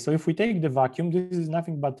 Okay, so if we take the vacuum, this is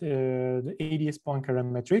nothing but the ADS Poincare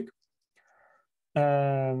metric.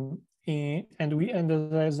 And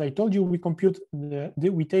as I told you, we compute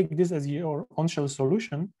we take this as your on-shell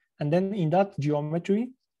solution, and then in that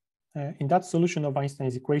geometry, in that solution of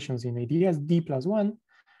Einstein's equations in ADS D+1,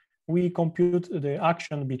 we compute the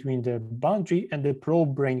action between the boundary and the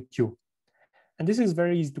probe brane Q. And this is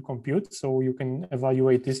very easy to compute, so you can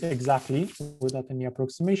evaluate this exactly without any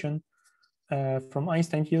approximation from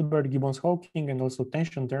Einstein, Hilbert, Gibbons-Hawking, and also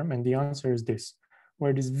tension term, and the answer is this,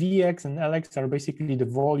 where this Vx and Lx are basically the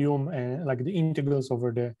volume and like the integrals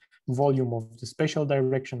over the volume of the spatial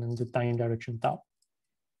direction and the time direction tau.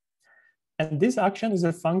 And this action is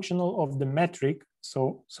a functional of the metric.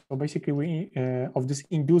 So basically we of this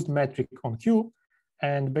induced metric on Q.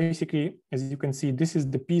 And basically, as you can see, this is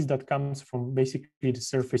the piece that comes from basically the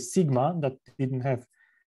surface sigma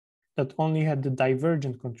that only had the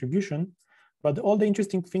divergent contribution. But all the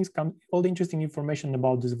interesting things all the interesting information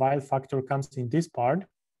about this Weil factor comes in this part.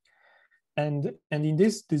 And in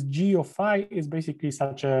this G of phi is basically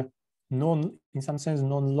such a in some sense,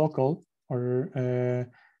 non-local or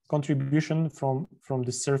contribution from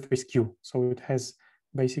the surface Q. So it has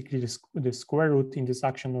basically the square root in this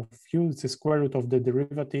action of Q. It's the square root of the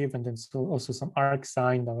derivative, and then also some arc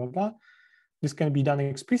sign, blah, blah, blah. This can be done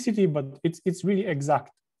explicitly, but it's really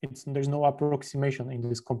exact. There's no approximation in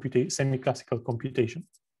this semi-classical computation.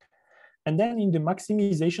 And then in the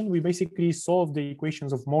maximization, we basically solve the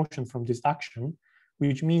equations of motion from this action,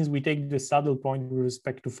 which means we take the saddle point with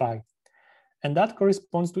respect to phi. And that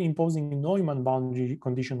corresponds to imposing Neumann boundary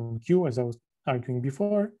condition on Q, as I was arguing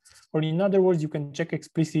before. Or in other words, you can check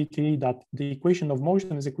explicitly that the equation of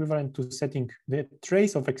motion is equivalent to setting the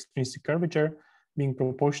trace of extrinsic curvature being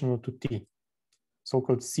proportional to T,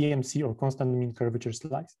 so-called CMC or constant mean curvature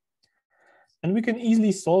slice. And we can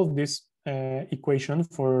easily solve this equation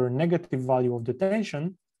for negative value of the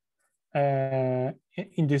tension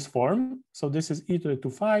in this form. So this is e to the 2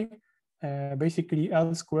 phi, basically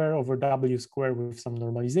L square over W square with some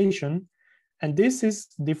normalization. And this is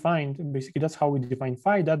defined, basically that's how we define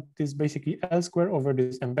phi, that is basically L square over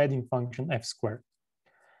this embedding function F square.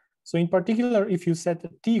 So in particular, if you set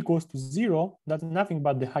T equals to 0, that's nothing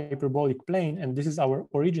but the hyperbolic plane, and this is our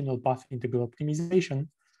original path integral optimization.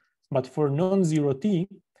 But for non-zero T,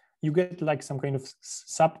 you get like some kind of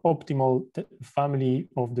suboptimal family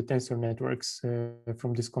of the tensor networks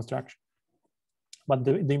from this construction. But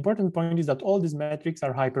the important point is that all these metrics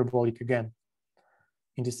are hyperbolic again,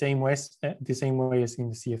 in the same way as in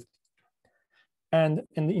the CFT. And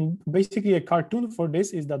in basically a cartoon for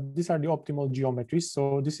this is that these are the optimal geometries.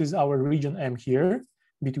 So this is our region M here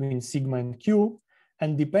between sigma and Q.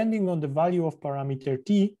 And depending on the value of parameter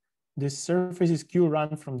T, the surfaces Q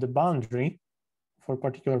run from the boundary for a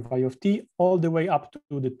particular value of T all the way up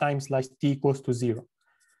to the time slice T equals to 0.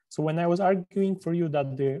 So when I was arguing for you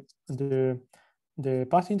that the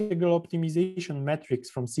path integral optimization metrics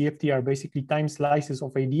from CFT are basically time slices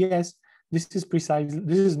of ADS, this is precise.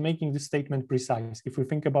 This is making this statement precise. If we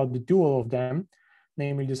think about the dual of them,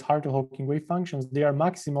 namely these Hartle-Hawking wave functions, they are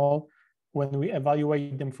maximal when we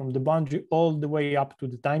evaluate them from the boundary all the way up to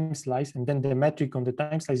the time slice, and then the metric on the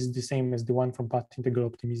time slice is the same as the one from path integral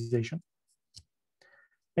optimization.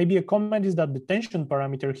 Maybe a comment is that the tension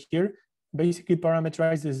parameter here basically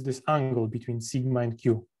parameterizes this angle between sigma and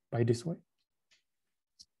Q by this way.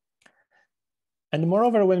 And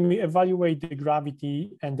moreover, when we evaluate the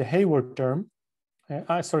gravity and the Hayward term,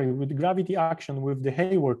 with the gravity action with the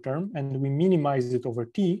Hayward term, and we minimize it over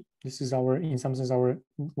T, this is in some sense,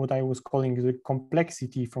 what I was calling the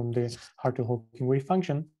complexity from the Hartle-Hawking wave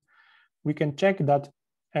function, we can check that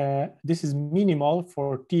this is minimal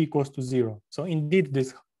for T equals to 0. So indeed,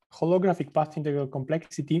 this holographic path integral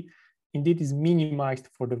complexity indeed is minimized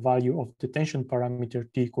for the value of the tension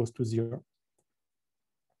parameter T equals to 0.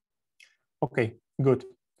 Okay, good.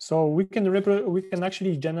 So we can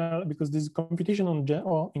actually because this computation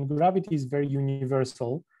in gravity is very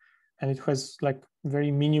universal, and it has like very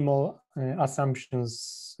minimal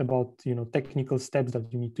assumptions about technical steps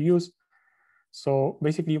that you need to use. So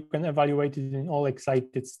basically, you can evaluate it in all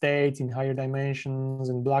excited states, in higher dimensions,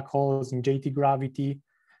 in black holes, in JT gravity,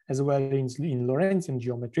 as well in Lorentzian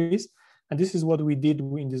geometries. And this is what we did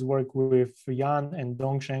in this work with Yan and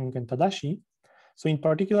Dongsheng and Tadashi. So in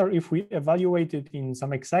particular, if we evaluate it in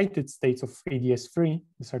some excited states of ADS3,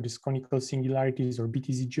 these are these conical singularities or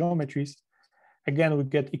BTZ geometries, again, we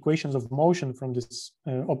get equations of motion from this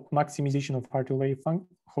maximization of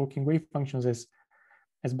Hartle-Hawking wave functions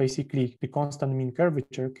as basically the constant mean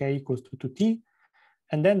curvature, k equals to 2t.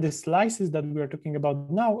 And then the slices that we are talking about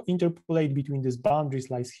now interpolate between this boundary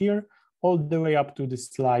slice here all the way up to the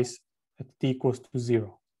slice at t equals to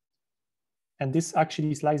 0. And this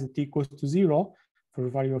actually slice at t equals to 0 for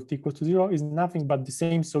a value of t equals to 0 is nothing but the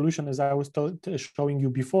same solution as I was showing you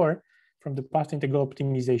before from the path integral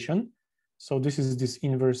optimization. So this is this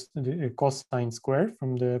inverse cosine square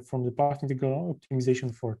from the path integral optimization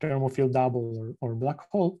for thermofield double or black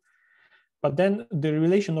hole. But then the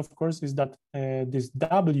relation, of course, is that this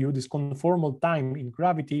W, this conformal time in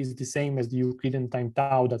gravity, is the same as the Euclidean time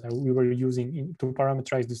tau that we were using to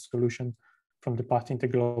parameterize the solution from the path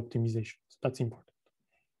integral optimization. So that's important.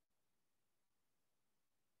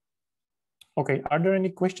 Okay, are there any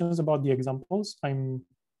questions about the examples?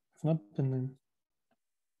 If not, then.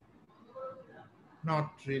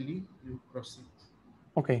 Not really. You proceed.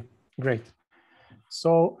 Okay, great.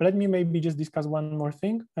 So let me maybe just discuss one more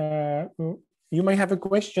thing. You may have a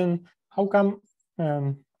question. How come,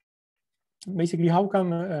 basically, how come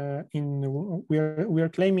we are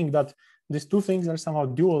claiming that these two things are somehow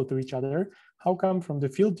dual to each other? How come from the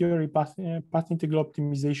field theory path integral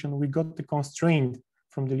optimization we got the constraint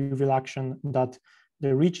from the Liouville action that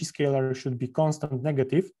the Ricci scalar should be constant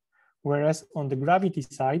negative, whereas on the gravity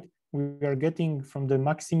side we are getting from the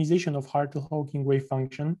maximization of Hartle-Hawking wave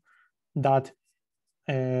function that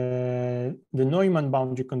the Neumann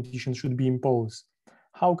boundary condition should be imposed.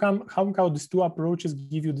 How come these two approaches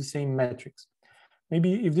give you the same metrics?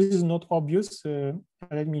 Maybe if this is not obvious,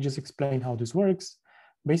 let me just explain how this works.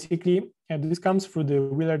 Basically, this comes through the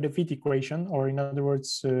Wheeler-DeWitt equation, or in other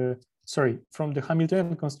words, from the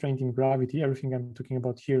Hamiltonian constraint in gravity. Everything I'm talking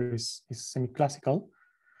about here is semi-classical.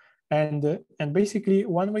 And basically,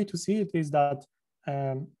 one way to see it is that,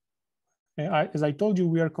 as I told you,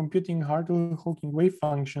 we are computing Hartle-Hawking wave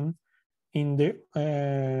function in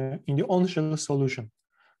the on-shell solution.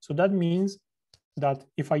 So that means that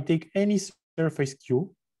if I take any surface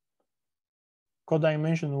Q,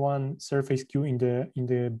 codimension one surface Q in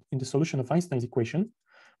the solution of Einstein's equation,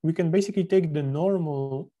 we can basically take the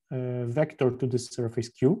normal vector to the surface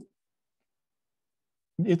Q.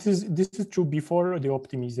 This is true before the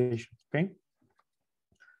optimization. Okay.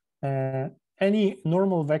 Any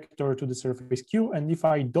normal vector to the surface Q, and if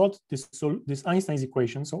I dot this Einstein's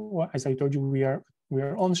equation, so as I told you, we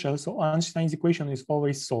are on shell, so Einstein's equation is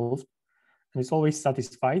always solved and it's always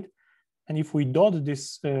satisfied. And if we dot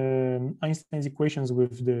this Einstein's equations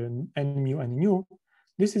with the n mu and nu,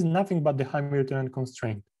 this is nothing but the Hamiltonian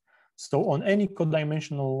constraint. So on any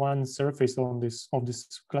codimensional one surface of this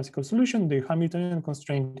classical solution, the Hamiltonian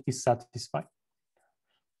constraint is satisfied.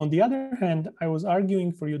 On the other hand, I was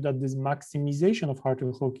arguing for you that this maximization of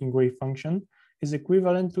Hartle-Hawking wave function is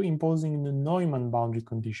equivalent to imposing the Neumann boundary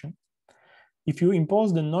condition. If you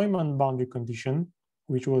impose the Neumann boundary condition,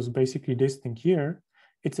 which was basically this thing here,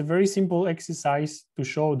 it's a very simple exercise to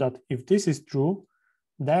show that if this is true,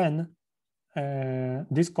 then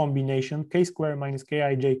this combination k square minus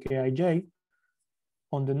kij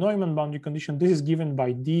on the Neumann boundary condition, this is given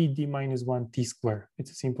by d minus 1 t square.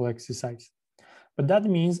 It's a simple exercise. But that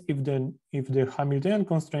means if the Hamiltonian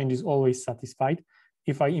constraint is always satisfied,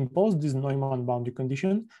 if I impose this Neumann boundary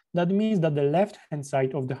condition, that means that the left-hand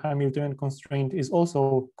side of the Hamiltonian constraint is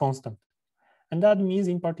also constant. And that means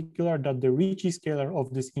in particular that the Ricci scalar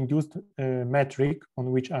of this induced metric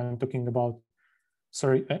on which I'm talking about,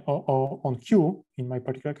 on Q in my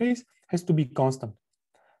particular case, has to be constant.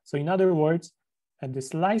 So in other words, the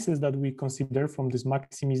slices that we consider from this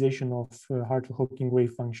maximization of Hartle-Hawking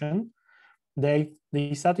wave function, they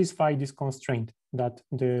satisfy this constraint that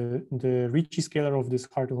the Ricci scalar of this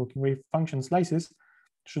Hartle-Hawking wave function slices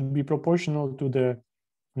should be proportional to the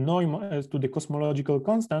Neumann, to the cosmological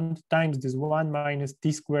constant times this 1 minus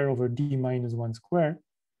t square over d minus 1 square.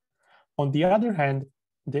 On the other hand,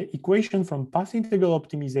 the equation from path integral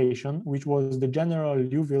optimization, which was the general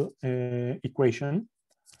Liouville equation,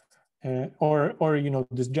 or you know,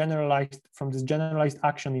 this generalized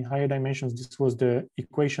action in higher dimensions, this was the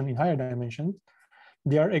equation in higher dimensions.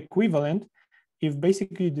 They are equivalent if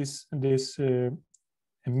basically this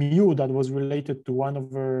mu that was related to 1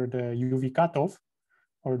 over the UV cutoff,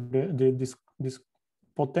 or this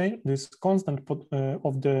constant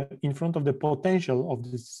of the in front of the potential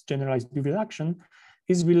of this generalized Liouville action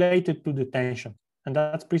is related to the tension. And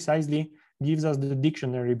that's precisely gives us the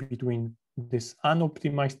dictionary between this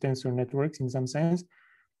unoptimized tensor networks in some sense,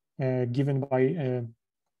 given by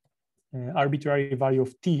arbitrary value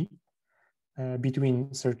of t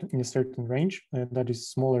in a certain range that is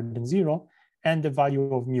smaller than 0, and the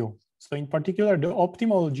value of mu. So in particular, the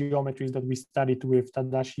optimal geometries that we studied with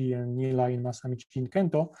Tadashi and Nilay and Masamichi and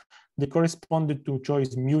Kento, they corresponded to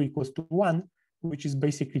choice mu equals to 1, which is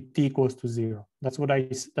basically t equals to 0. That's what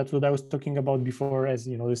I was talking about before, as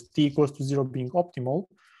this t equals to 0 being optimal.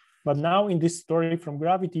 But now in this story from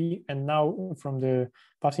gravity and now from the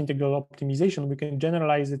path integral optimization, we can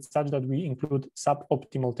generalize it such that we include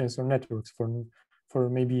suboptimal tensor networks for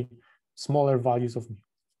maybe smaller values of mu.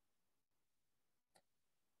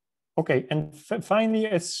 Okay, and finally,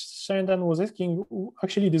 as Sayantan was asking,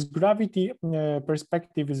 actually this gravity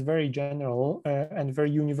perspective is very general and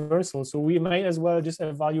very universal. So we might as well just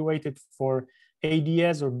evaluate it for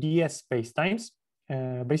ADS or DS spacetimes.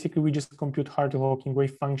 Basically, we just compute Hartle-Hawking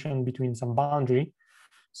wave function between some boundary.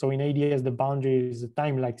 So in ADS, the boundary is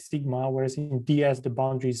time like sigma, whereas in DS, the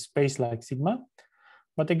boundary is space like sigma.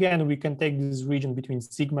 But again, we can take this region between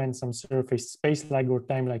sigma and some surface space like or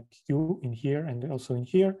time like Q in here and also in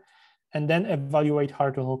here, and then evaluate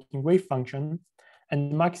Hartle-Hawking wave function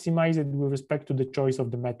and maximize it with respect to the choice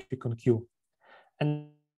of the metric on Q. And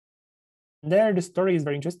there, the story is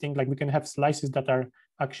very interesting. Like we can have slices that are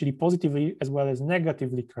actually positively as well as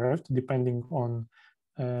negatively curved, depending on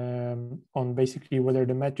basically whether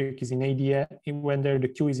the metric is in ADS, whether the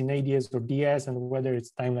Q is in ADS or DS, and whether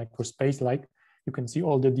it's time-like or space-like. You can see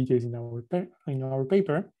all the details in our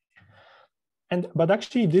paper. But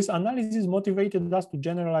actually, this analysis motivated us to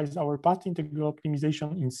generalize our path integral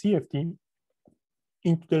optimization in CFT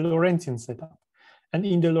into the Lorentzian setup. And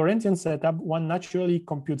in the Lorentzian setup, one naturally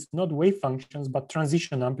computes not wave functions, but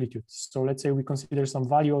transition amplitudes. So let's say we consider some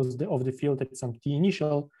values of the field at some t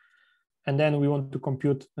initial, and then we want to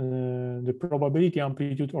compute the probability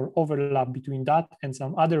amplitude or overlap between that and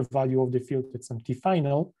some other value of the field at some t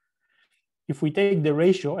final. If we take the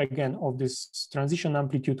ratio, again, of this transition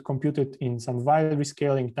amplitude computed in some Weyl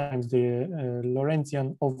rescaling times the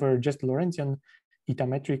Lorentzian over just Lorentzian eta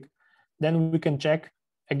metric, then we can check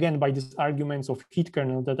again by these arguments of heat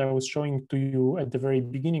kernel that I was showing to you at the very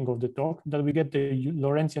beginning of the talk, that we get the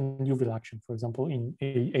Lorentzian Liouville action, for example, in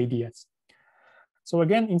ADS. So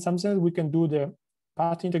again, in some sense, we can do the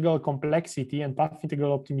path integral complexity and path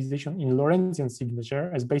integral optimization in Lorentzian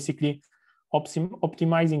signature as basically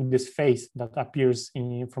optimizing this phase that appears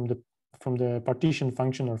from the partition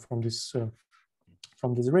function or from this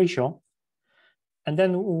ratio. And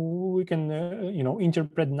then we can,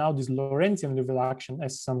 interpret now this Lorentzian Liouville action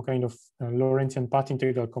as some kind of Lorentzian path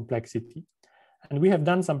integral complexity. And we have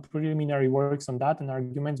done some preliminary works on that and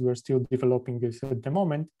arguments. We're still developing this at the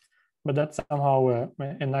moment, but that's somehow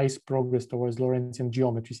a nice progress towards Lorentzian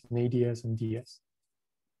geometries in ADS and DS.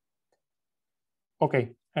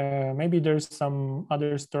 Okay, maybe there's some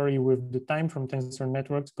other story with the time from tensor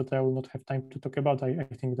networks, but I will not have time to talk about. I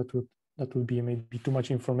think that would be maybe too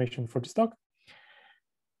much information for this talk.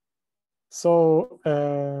 So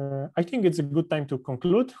I think it's a good time to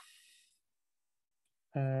conclude.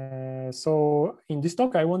 So in this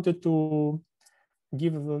talk, I wanted to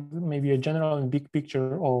give maybe a general and big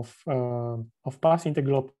picture of path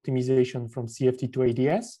integral optimization from CFT to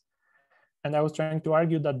ADS. And I was trying to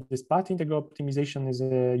argue that this path integral optimization is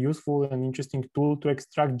a useful and interesting tool to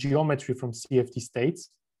extract geometry from CFT states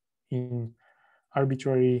in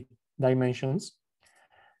arbitrary dimensions.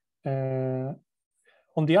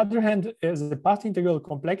 On the other hand, as the path integral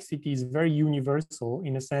complexity is very universal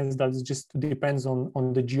in a sense that it just depends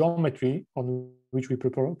on the geometry on which we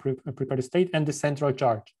prepare the state and the central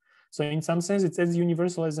charge. So in some sense, it's as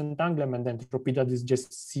universal as entanglement entropy that is just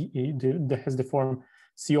that has the form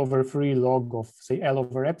C over 3 log of, say, L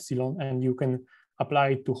over epsilon, and you can apply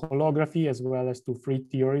it to holography as well as to free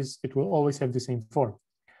theories. It will always have the same form.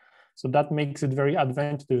 So that makes it very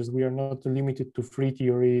advantageous. We are not limited to free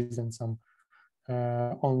theories and some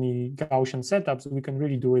only Gaussian setups. We can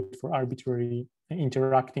really do it for arbitrary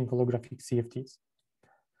interacting holographic CFTs.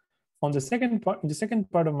 On the second part, in the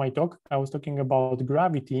second part of my talk, I was talking about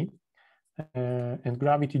gravity and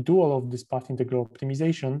gravity dual of this path integral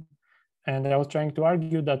optimization. And I was trying to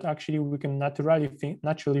argue that actually we can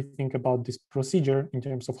naturally think about this procedure in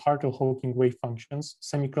terms of Hartle-Hawking wave functions,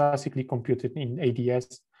 semi-classically computed in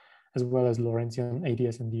ADS, as well as Lorentzian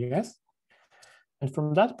ADS and DS. And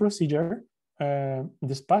from that procedure,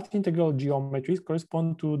 this path integral geometries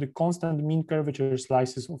correspond to the constant mean curvature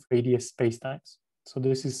slices of ADS spacetimes. So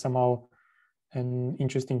this is somehow an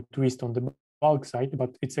interesting twist on the bulk side,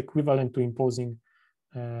 but it's equivalent to imposing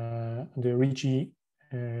the Ricci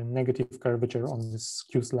negative curvature on this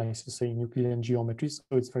Q slices, say in Euclidean geometry. So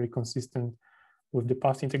it's very consistent with the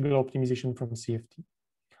path integral optimization from CFT.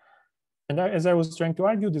 And as I was trying to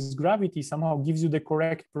argue, this gravity somehow gives you the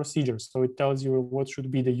correct procedure. So it tells you what should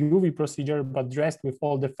be the UV procedure, but dressed with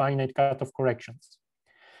all the finite cutoff corrections.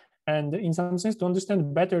 And in some sense, to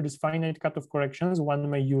understand better this finite cutoff corrections, one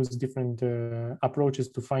may use different approaches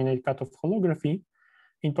to finite cutoff holography.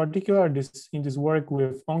 In particular, in this work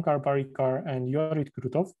with Onkar Parikar and Yorit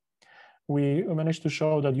Krutov, we managed to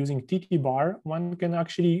show that using TT bar, one can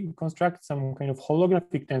actually construct some kind of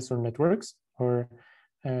holographic tensor networks, or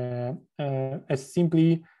as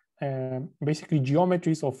simply basically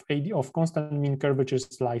geometries of constant mean curvature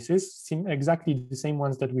slices, seem exactly the same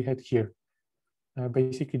ones that we had here.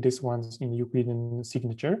 Basically, this one's in Euclidean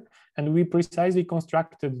signature, and we precisely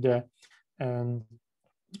constructed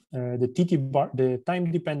the TT bar, the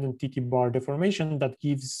time-dependent TT bar deformation that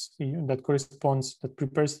gives, that corresponds, that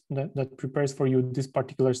prepares for you this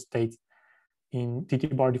particular state in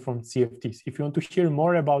TT bar deformed CFTs. If you want to hear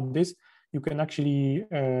more about this, you can actually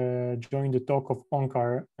join the talk of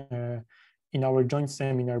Onkar in our joint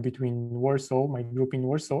seminar between Warsaw, my group in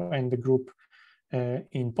Warsaw, and the group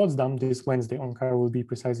in Potsdam this Wednesday. Onkar will be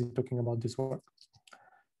precisely talking about this work.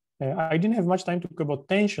 I didn't have much time to talk about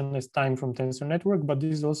tension as time from tensor network, but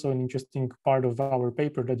this is also an interesting part of our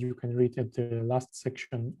paper that you can read at the last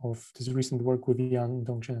section of this recent work with Yan,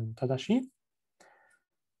 Dongchen, and Tadashi.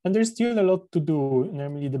 And there's still a lot to do,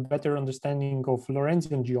 namely the better understanding of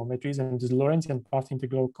Lorentzian geometries, and this Lorentzian path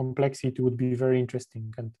integral complexity would be very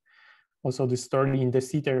interesting. And also the story in de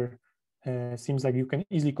Sitter seems like you can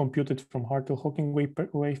easily compute it from Hartle-Hawking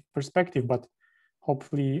wave perspective, but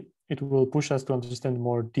hopefully it will push us to understand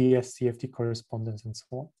more DS-CFT correspondence and so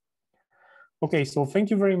on. Okay, so thank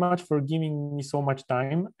you very much for giving me so much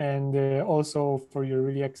time, and also for your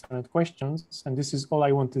really excellent questions. And this is all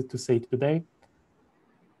I wanted to say today.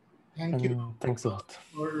 Thank you. Thanks a lot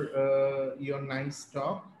for your nice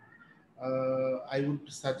talk. I would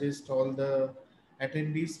suggest all the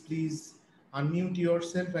attendees, please unmute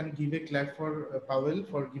yourself and give a clap for Pawel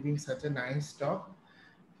for giving such a nice talk,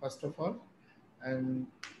 first of all. And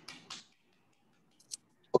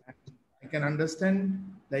I can understand,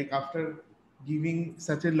 like, after giving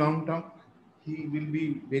such a long talk, he will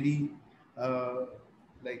be very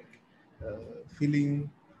feeling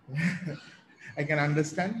I can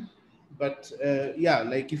understand. But yeah,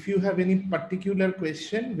 like, if you have any particular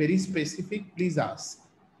question, very specific, please ask.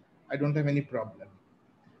 I don't have any problem.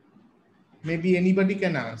 Maybe anybody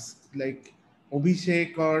can ask, like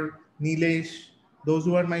Abhishek or Nilesh, those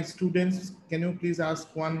who are my students. Can you please ask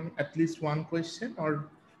at least one question, or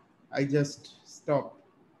I just stop?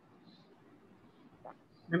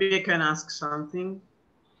 Maybe I can ask something.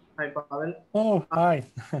 Hi, Pawel. Oh, hi.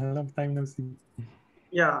 Long time no see.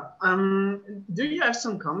 Yeah. Do you have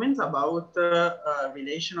some comments about the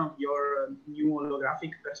relation of your new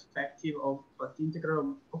holographic perspective of path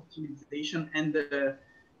integral optimization and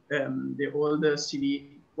the old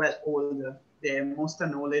CV, the most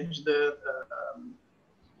acknowledged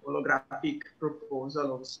holographic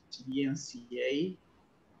proposal of CV and CA?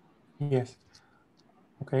 Yes.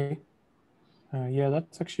 Okay. Yeah,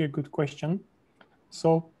 that's actually a good question.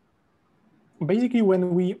 So basically,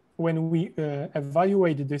 when we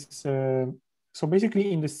evaluate this, so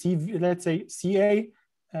basically in the CV, let's say CA,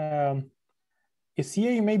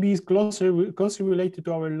 CA maybe is closer related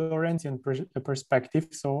to our Lorentzian perspective.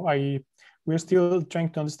 So we're still trying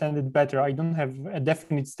to understand it better. I don't have a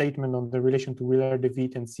definite statement on the relation to Wheeler, de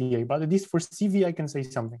Wit, and CA, but at least for CV, I can say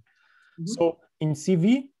something. Mm-hmm. So in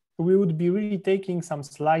CV, we would be really taking some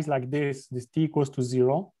slice like this t equals to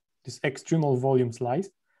 0, this extremal volume slice,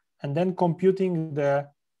 and then computing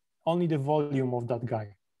only the volume of that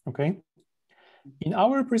guy, okay? In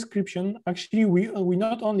our prescription, actually, we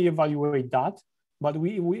not only evaluate that, but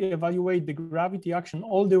we evaluate the gravity action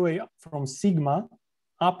all the way from sigma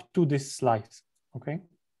up to this slice, okay?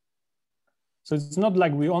 So it's not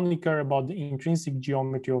like we only care about the intrinsic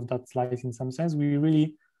geometry of that slice in some sense. We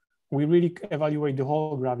really evaluate the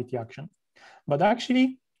whole gravity action. But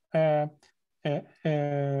actually, when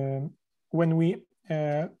we,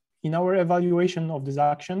 in our evaluation of this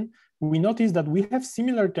action, we notice that we have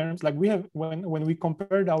similar terms, like we have, when we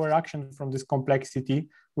compared our action from this complexity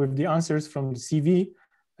with the answers from the CV,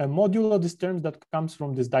 a modulo these terms that comes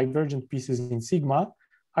from these divergent pieces in sigma,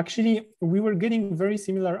 actually, we were getting very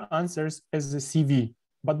similar answers as the CV,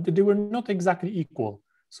 but they were not exactly equal.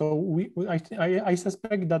 So I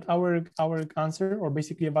suspect that our answer, or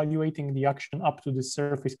basically evaluating the action up to the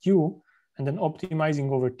surface Q and then optimizing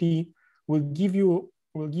over T, will give you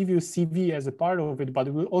will give you CV as a part of it, but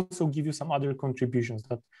it will also give you some other contributions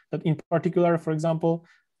that in particular, for example,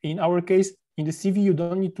 in our case, in the CV, you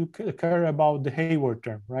don't need to care about the Hayward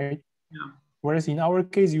term, right? Yeah. Whereas in our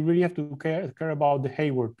case, you really have to care about the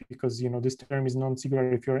Hayward, because, you know, this term is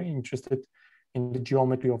non-singular if you're interested in the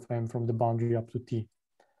geometry of M from the boundary up to T.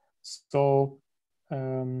 So,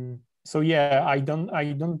 so yeah, I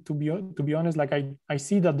don't to be honest, like I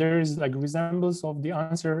see that there is like resemblance of the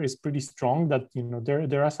answer is pretty strong, that, you know,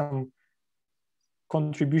 there are some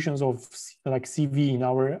contributions of like CV in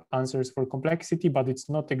our answers for complexity, but it's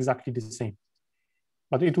not exactly the same.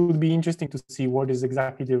 But it would be interesting to see what is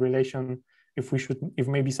exactly the relation, if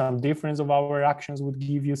maybe some difference of our actions would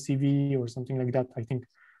give you CV or something like that. I think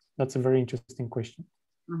that's a very interesting question.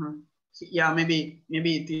 Mm-hmm. Yeah, maybe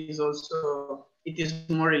it is also, it is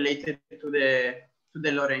more related to the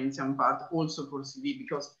Lorentzian part also for CV,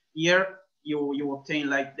 because here you obtain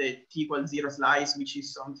like the T=0 slice, which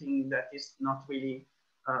is something that is not really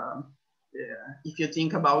if you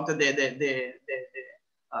think about the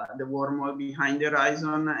wormhole behind the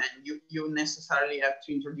horizon, and you necessarily have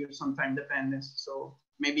to introduce some time dependence. So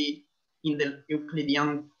maybe in the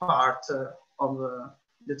Euclidean part of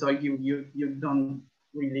the talk, you don't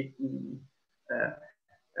really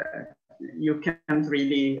you can't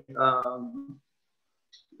really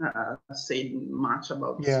say much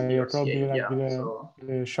about yeah, probably like so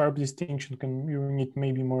the sharp distinction you need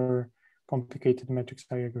maybe more complicated metrics.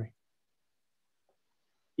 I agree.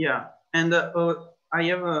 Yeah, and I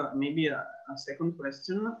have maybe a second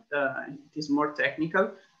question. It is more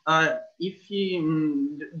technical. If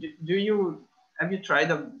you have you tried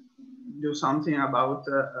to do something about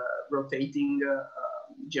rotating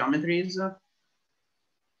geometries?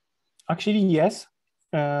 Actually, yes.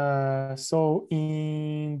 So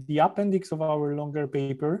in the appendix of our longer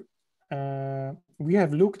paper, we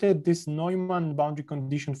have looked at this Neumann boundary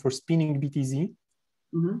condition for spinning BTZ.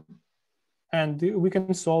 Mm-hmm. And we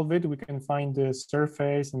can solve it. We can find the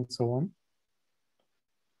surface and so on.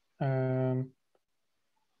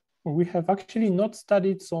 We have actually not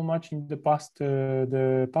studied so much in the past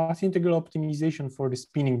the path integral optimization for the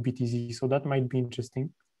spinning BTZ, so that might be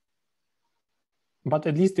interesting. But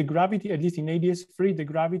at least the gravity, at least in ADS3, the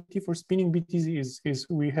gravity for spinning BTZ is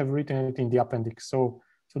we have written it in the appendix. So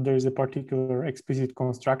there is a particular explicit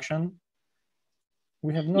construction.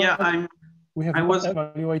 We have not. Yeah, we have not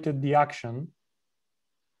evaluated the action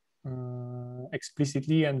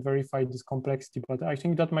explicitly and verified this complexity, but I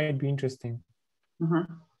think that might be interesting.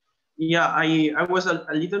 Mm-hmm. Yeah, I was a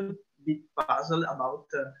little bit puzzled about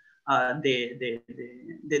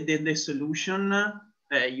the solution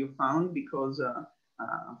you found, because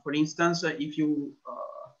for instance, if you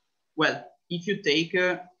if you take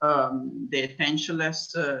the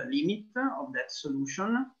tensionless limit of that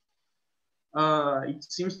solution, it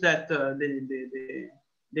seems that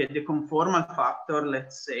the conformal factor,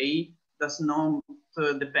 let's say, does not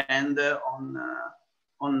depend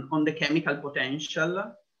on the chemical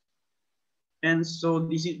potential. And so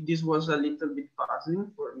this was a little bit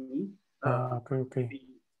puzzling for me. Okay.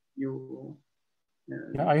 You.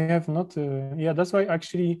 Yeah, I have not. Yeah, that's why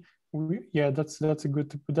actually. That's a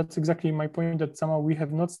good. That's exactly my point. That somehow we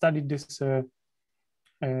have not studied this.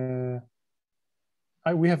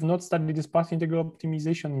 We have not studied this path integral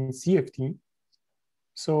optimization in CFT.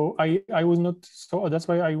 So I was not. So that's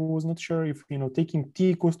why I was not sure if, you know, taking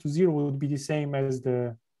t=0 would be the same as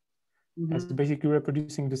the as basically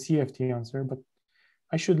reproducing the CFT answer. But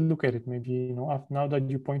I should look at it maybe, you know, now that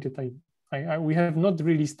you pointed, we have not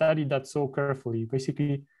really studied that so carefully.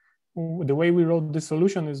 Basically, the way we wrote the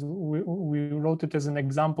solution is we wrote it as an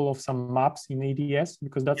example of some maps in ADS,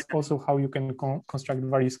 because that's also how you can construct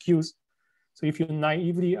various queues. So if you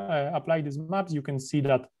naively apply these maps, you can see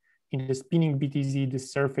that in the spinning BTZ, the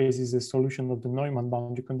surface is a solution of the Neumann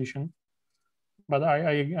boundary condition. But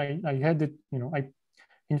I had it, you know,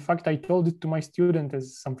 in fact, I told it to my student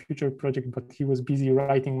as some future project, but he was busy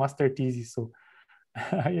writing master thesis, so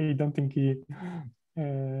I don't think he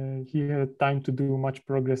had time to do much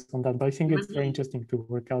progress on that. But I think it's very interesting to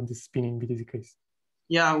work out this spinning BTZ case.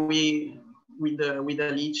 Yeah, with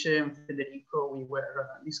Alice and Federico, we were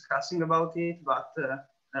discussing about it, but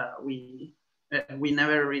we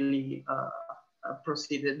never really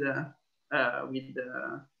proceeded with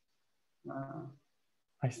the.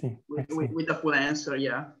 I see. With the full answer,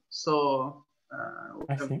 yeah. So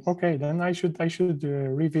I see. Okay, then I should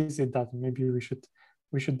revisit that. Maybe we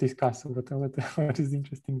should discuss what is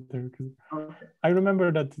interesting there. Because I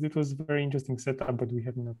remember that it was a very interesting setup, but we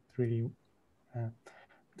have not really.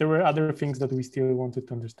 There were other things that we still wanted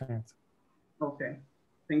to understand. Okay,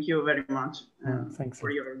 thank you very much thanks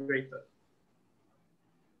for your great talk.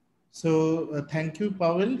 So thank you,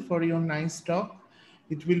 Pawel, for your nice talk.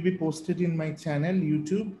 It will be posted in my channel,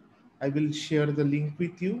 YouTube. I will share the link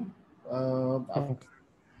with you after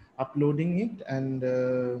uploading it, and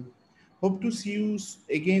hope to see you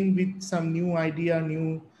again with some new idea,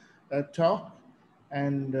 new talk.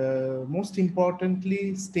 And most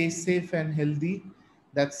importantly, stay safe and healthy.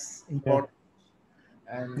 That's important.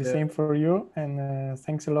 Yeah. And the same for you. And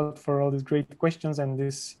thanks a lot for all these great questions and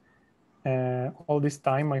this all this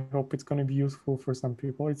time. I hope it's going to be useful for some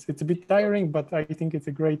people. It's a bit tiring, but I think it's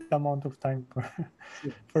a great amount of time for,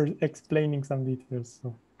 for explaining some details.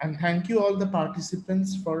 So. And thank you all the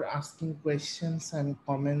participants for asking questions and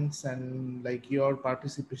comments, and like your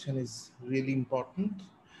participation is really important.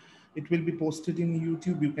 It will be posted in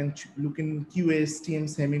YouTube. You can look in QASTM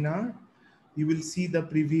seminar. You will see the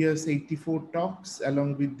previous 84 talks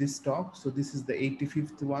along with this talk. So this is the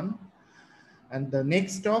 85th one. And the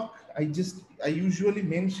next talk, I usually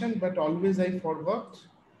mention, but always I forgot.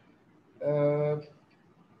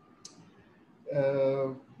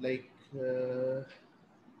 Like,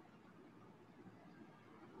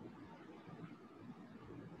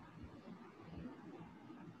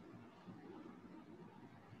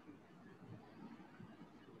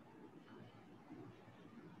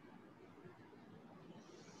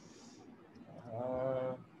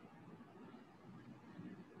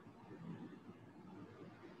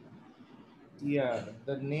 yeah,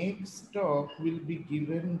 the next talk will be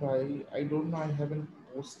given by, I don't know, I haven't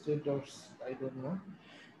posted, or I don't know.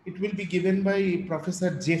 It will be given by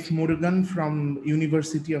Professor Jeff Morgan from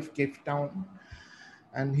University of Cape Town.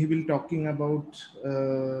 And he will talking about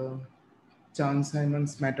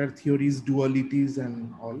Chern-Simons matter theories, dualities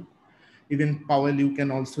and all. Even Pawel, you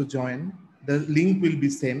can also join. The link will be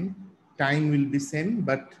same, time will be same,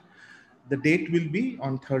 but the date will be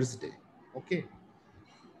on Thursday. Okay.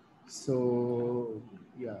 So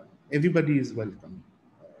yeah, everybody is welcome.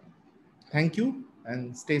 Thank you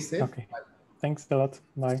and stay safe. Okay. Thanks a lot.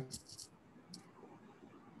 Bye.